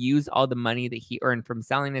then to use all the money that he earned from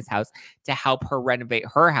selling his house to help her renovate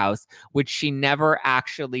her house, which she never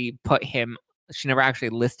actually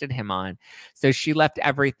listed him on. So she left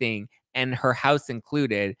everything, and her house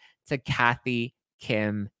included, to Kathy,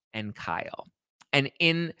 Kim, and Kyle. And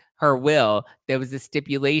in her will, there was a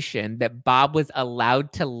stipulation that Bob was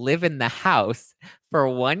allowed to live in the house for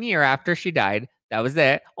 1 year after she died. That was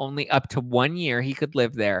it. Only up to 1 year he could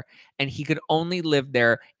live there. And he could only live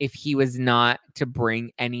there if he was not to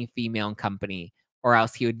bring any female company, or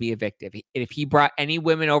else he would be evicted. If he brought any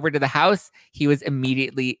women over to the house, he was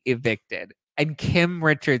immediately evicted. And Kim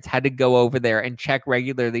Richards had to go over there and check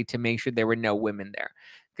regularly to make sure there were no women there.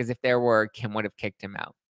 Because if there were, Kim would have kicked him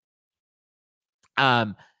out.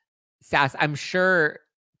 Sass, I'm sure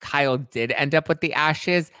Kyle did end up with the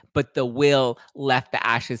ashes, but the will left the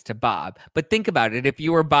ashes to Bob. But think about it. If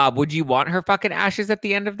you were Bob, would you want her fucking ashes at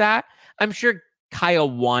the end of that? I'm sure Kyle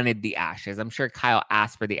wanted the ashes. I'm sure Kyle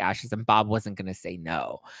asked for the ashes and Bob wasn't going to say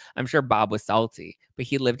no. I'm sure Bob was salty, but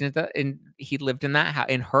he lived in that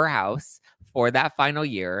in her house for that final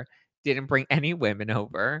year, didn't bring any women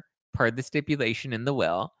over per the stipulation in the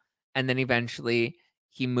will, and then eventually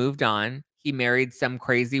he moved on. He married some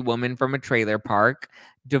crazy woman from a trailer park,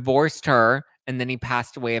 divorced her, and then he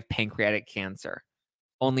passed away of pancreatic cancer,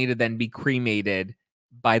 only to then be cremated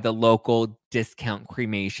by the local discount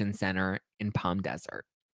cremation center in Palm Desert.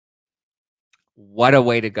 What a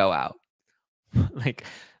way to go out. Like,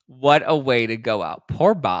 what a way to go out.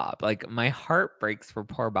 Poor Bob. Like, my heart breaks for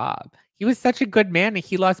poor Bob. He was such a good man and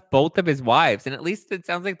he lost both of his wives. And at least it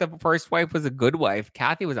sounds like the first wife was a good wife.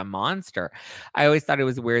 Kathy was a monster. I always thought it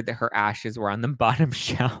was weird that her ashes were on the bottom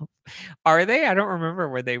shelf. Are they? I don't remember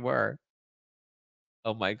where they were.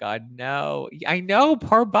 Oh my God, no. I know,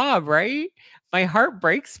 poor Bob, right? My heart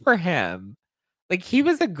breaks for him. Like, he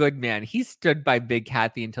was a good man. He stood by Big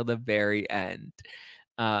Kathy until the very end.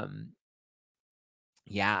 Um,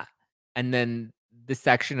 Yeah. And then the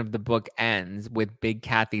section of the book ends with Big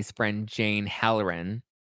Kathy's friend Jane Halloran.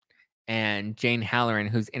 And Jane Halloran,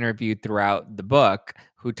 who's interviewed throughout the book,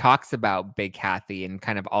 who talks about Big Kathy and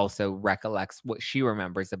kind of also recollects what she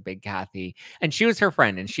remembers of Big Kathy. And she was her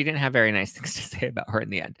friend, and she didn't have very nice things to say about her in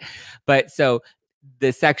the end. But so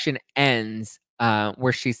the section ends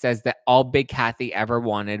where she says that all Big Kathy ever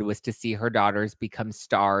wanted was to see her daughters become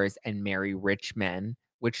stars and marry rich men,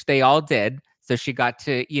 which they all did. So she got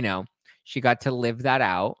to, she got to live that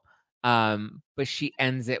out. But she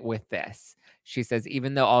ends it with this. She says,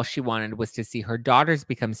 even though all she wanted was to see her daughters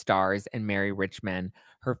become stars and marry rich men,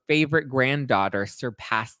 her favorite granddaughter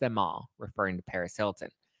surpassed them all, referring to Paris Hilton.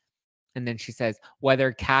 And then she says,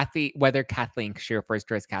 whether Kathleen, 'cause she refers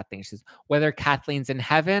to her as Kathleen, she says, whether Kathleen's in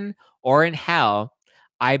heaven or in hell,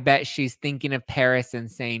 I bet she's thinking of Paris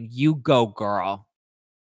and saying, you go, girl.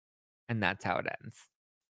 And that's how it ends.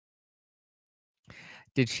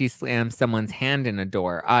 Did she slam someone's hand in a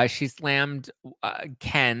door? She slammed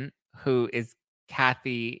Ken, who is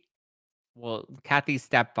Kathy's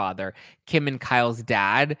stepfather, Kim and Kyle's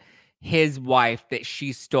dad, his wife that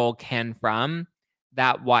she stole Ken from.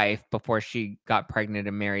 That wife, before she got pregnant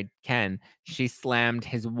and married Ken, she slammed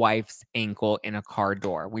his wife's ankle in a car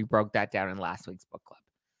door. We broke that down in last week's book club.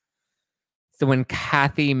 So when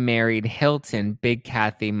Kathy married Hilton, Big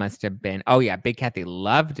Kathy must have been, oh yeah, Big Kathy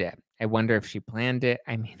loved it. I wonder if she planned it.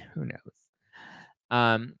 I mean, who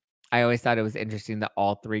knows? I always thought it was interesting that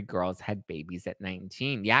all three girls had babies at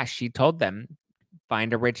 19. Yeah, she told them,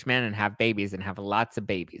 find a rich man and have babies and have lots of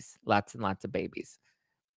babies. Lots and lots of babies.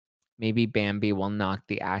 Maybe Bambi will knock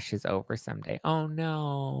the ashes over someday. Oh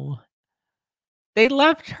no. They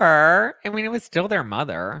left her. I mean, it was still their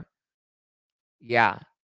mother. Yeah.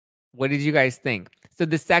 What did you guys think? So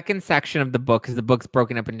the second section of the book, because the book's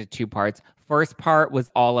broken up into two parts. First part was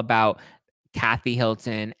all about Kathy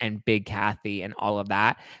Hilton and Big Kathy and all of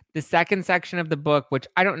that. The second section of the book, which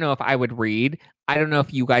I don't know if I would read. I don't know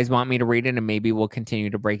if you guys want me to read it, and maybe we'll continue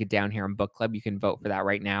to break it down here in book club. You can vote for that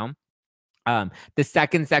right now. The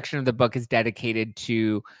second section of the book is dedicated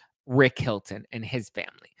to Rick Hilton and his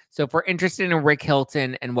family. So if we're interested in Rick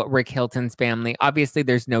Hilton and what Rick Hilton's family, obviously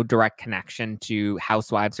there's no direct connection to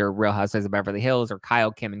Housewives or Real Housewives of Beverly Hills or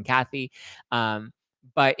Kyle, Kim, and Kathy.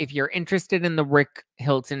 But if you're interested in the Rick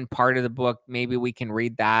Hilton part of the book, maybe we can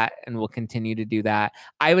read that and we'll continue to do that.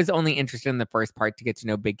 I was only interested in the first part to get to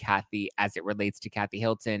know Big Kathy as it relates to Kathy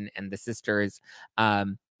Hilton and the sisters.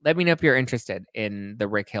 Let me know if you're interested in the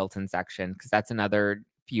Rick Hilton section, because that's another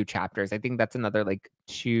few chapters. I think that's another like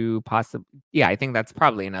I think that's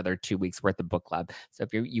probably another 2 weeks worth of book club. So if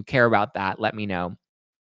you care about that, let me know.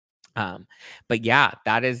 But yeah,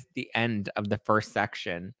 that is the end of the first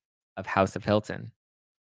section of House of Hilton.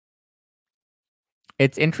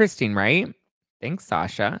 It's interesting, right? Thanks,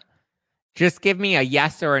 Sasha. Just give me a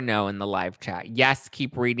yes or a no in the live chat. Yes,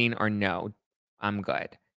 keep reading, or no, I'm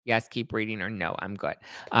good. Yes, keep reading, or no, I'm good.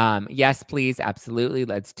 Yes, please. Absolutely.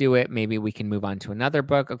 Let's do it. Maybe we can move on to another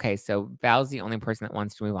book. Okay, so Val's the only person that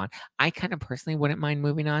wants to move on. I kind of personally wouldn't mind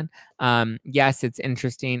moving on. Yes, it's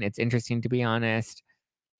interesting. It's interesting, to be honest.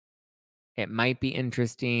 It might be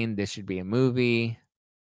interesting. This should be a movie.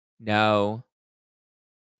 No.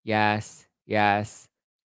 Yes. Yes.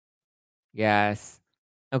 Yes.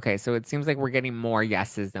 Okay, so it seems like we're getting more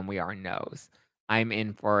yeses than we are nos. I'm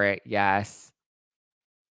in for it. Yes.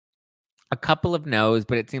 A couple of no's,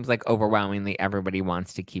 but it seems like overwhelmingly everybody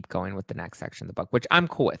wants to keep going with the next section of the book, which I'm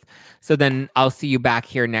cool with. So then I'll see you back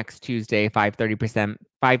here next Tuesday,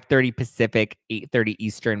 5:30 Pacific, 8:30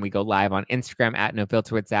 Eastern. We go live on Instagram at No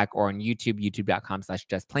Filter with Zach or on YouTube,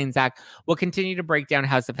 youtube.com/justplainzach. We'll continue to break down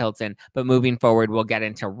House of Hilton, but moving forward, we'll get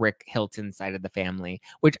into Rick Hilton's side of the family,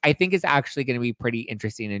 which I think is actually going to be pretty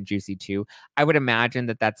interesting and juicy too. I would imagine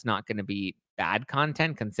that that's not going to be bad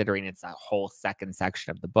content considering it's a whole second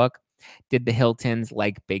section of the book. Did the Hiltons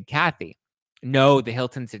like Big Kathy? No, the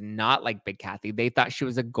Hiltons did not like Big Kathy. They thought she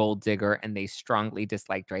was a gold digger and they strongly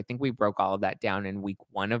disliked her. I think we broke all of that down in week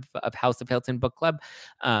 1 of House of Hilton book club.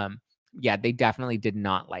 Yeah, they definitely did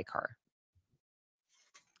not like her.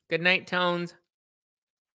 Good night, Tones.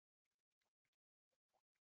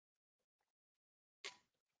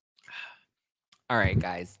 All right,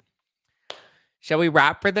 guys. Shall we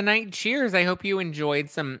wrap for the night? Cheers. I hope you enjoyed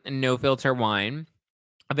some no filter wine.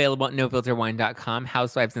 Available at nofilterwine.com.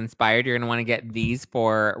 Housewives inspired. You're going to want to get these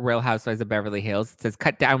for Real Housewives of Beverly Hills. It says,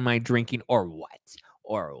 cut down my drinking or what?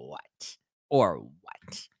 Or what? Or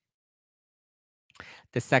what?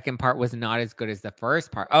 The second part was not as good as the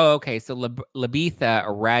first part. Oh, okay. So Labitha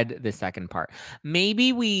read the second part.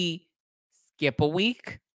 Maybe we skip a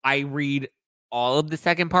week. I read all of the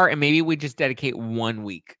second part, and maybe we just dedicate 1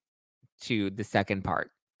 week to the second part.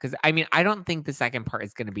 Because I mean, I don't think the second part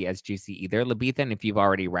is going to be as juicy either. Labithan, if you've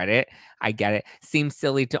already read it, I get it. Seems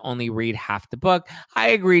silly to only read half the book. I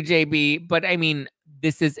agree, JB. But I mean,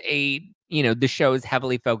 this is the show is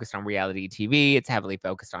heavily focused on reality TV. It's heavily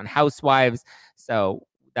focused on housewives. So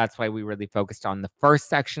that's why we really focused on the first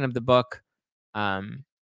section of the book. Is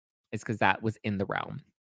because that was in the realm.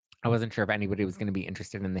 I wasn't sure if anybody was going to be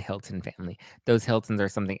interested in the Hilton family. Those Hiltons are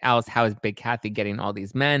something else. How is Big Kathy getting all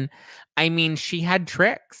these men? I mean, she had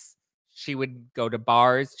tricks. She would go to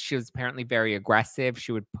bars. She was apparently very aggressive.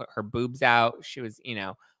 She would put her boobs out. She was,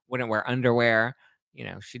 wouldn't wear underwear.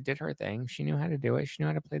 She did her thing. She knew how to do it. She knew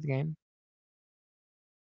how to play the game.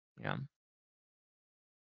 Yeah.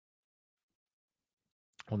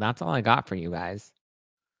 Well, that's all I got for you guys.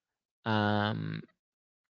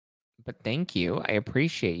 But thank you. I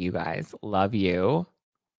appreciate you guys. Love you.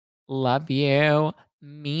 Love you.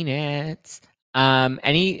 Mean it.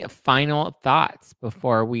 Any final thoughts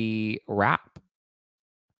before we wrap?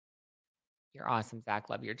 You're awesome, Zach.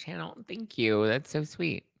 Love your channel. Thank you. That's so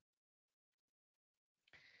sweet.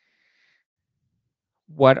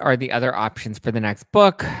 What are the other options for the next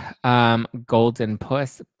book? Golden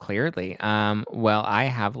Puss, clearly. Well, I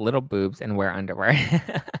have little boobs and wear underwear.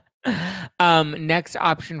 Next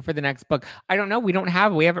option for the next book. I don't know. We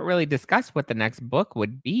haven't really discussed what the next book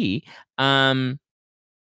would be.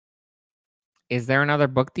 Is there another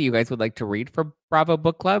book that you guys would like to read for Bravo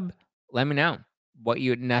Book Club? Let me know.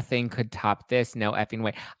 Nothing could top this. No effing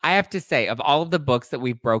way. I have to say, of all of the books that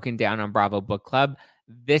we've broken down on Bravo Book Club,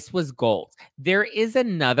 this was gold. There is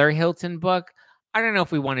another Hilton book. I don't know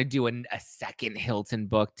if we want to do a second Hilton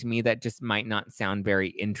book. To me, that just might not sound very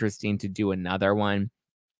interesting to do another one.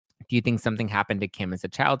 Do you think something happened to Kim as a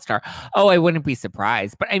child star? Oh, I wouldn't be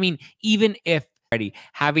surprised. But I mean, even if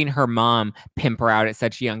having her mom pimp her out at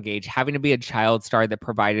such a young age, having to be a child star that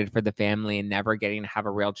provided for the family and never getting to have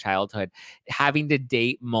a real childhood, having to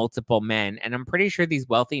date multiple men. And I'm pretty sure these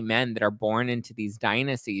wealthy men that are born into these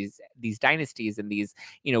dynasties and these,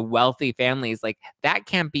 wealthy families, like that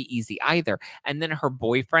can't be easy either. And then her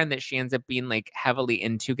boyfriend that she ends up being like heavily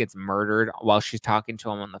into gets murdered while she's talking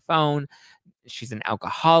to him on the phone. She's an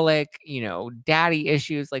alcoholic, daddy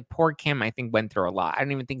issues. Like poor Kim, I think went through a lot. I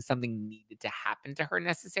don't even think something needed to happen to her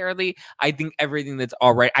necessarily. I think everything that's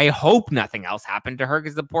all right. I hope nothing else happened to her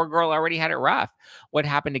because the poor girl already had it rough. What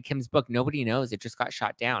happened to Kim's book? Nobody knows. It just got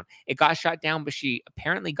shot down. It got shot down, but she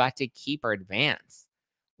apparently got to keep her advance,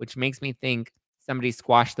 which makes me think somebody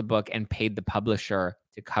squashed the book and paid the publisher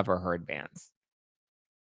to cover her advance.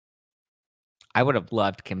 I would have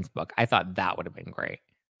loved Kim's book. I thought that would have been great.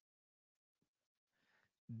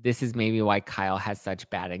 This is maybe why Kyle has such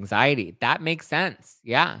bad anxiety. That makes sense.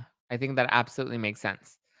 Yeah, I think that absolutely makes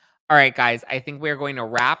sense. All right, guys, I think we're going to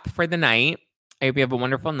wrap for the night. I hope you have a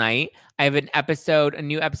wonderful night. I have a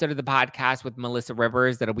new episode of the podcast with Melissa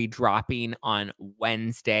Rivers that'll be dropping on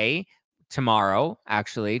Wednesday. Tomorrow,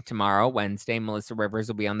 Wednesday, Melissa Rivers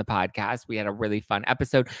will be on the podcast. We had a really fun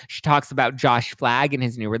episode. She talks about Josh Flagg and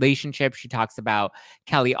his new relationship. She talks about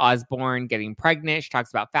Kelly Osbourne getting pregnant. She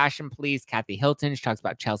talks about Fashion Police, Kathy Hilton. She talks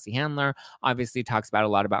about Chelsea Handler. Obviously, talks about a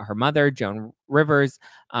lot about her mother, Joan Rivers.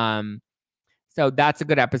 So that's a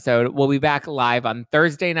good episode. We'll be back live on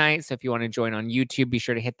Thursday night. So if you want to join on YouTube, be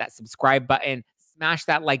sure to hit that subscribe button. smash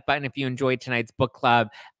that like button if you enjoyed tonight's book club,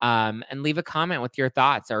 and leave a comment with your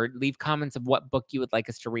thoughts, or leave comments of what book you would like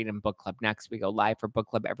us to read in book club next. We go live for book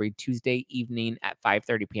club every Tuesday evening at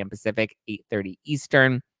 5:30 p.m. Pacific, 8:30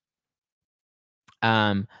 Eastern.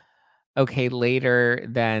 Okay, later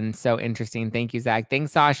then. So interesting. Thank you, Zach.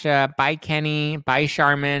 Thanks, Sasha. Bye, Kenny. Bye,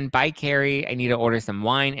 Charmin. Bye, Carrie. I need to order some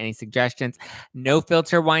wine. Any suggestions?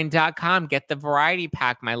 NoFilterWine.com. Get the variety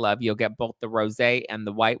pack, my love. You'll get both the rosé and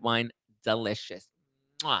the white wine. Delicious.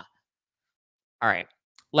 Mwah. All right.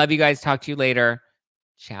 Love you guys. Talk to you later.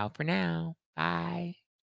 Ciao for now. Bye.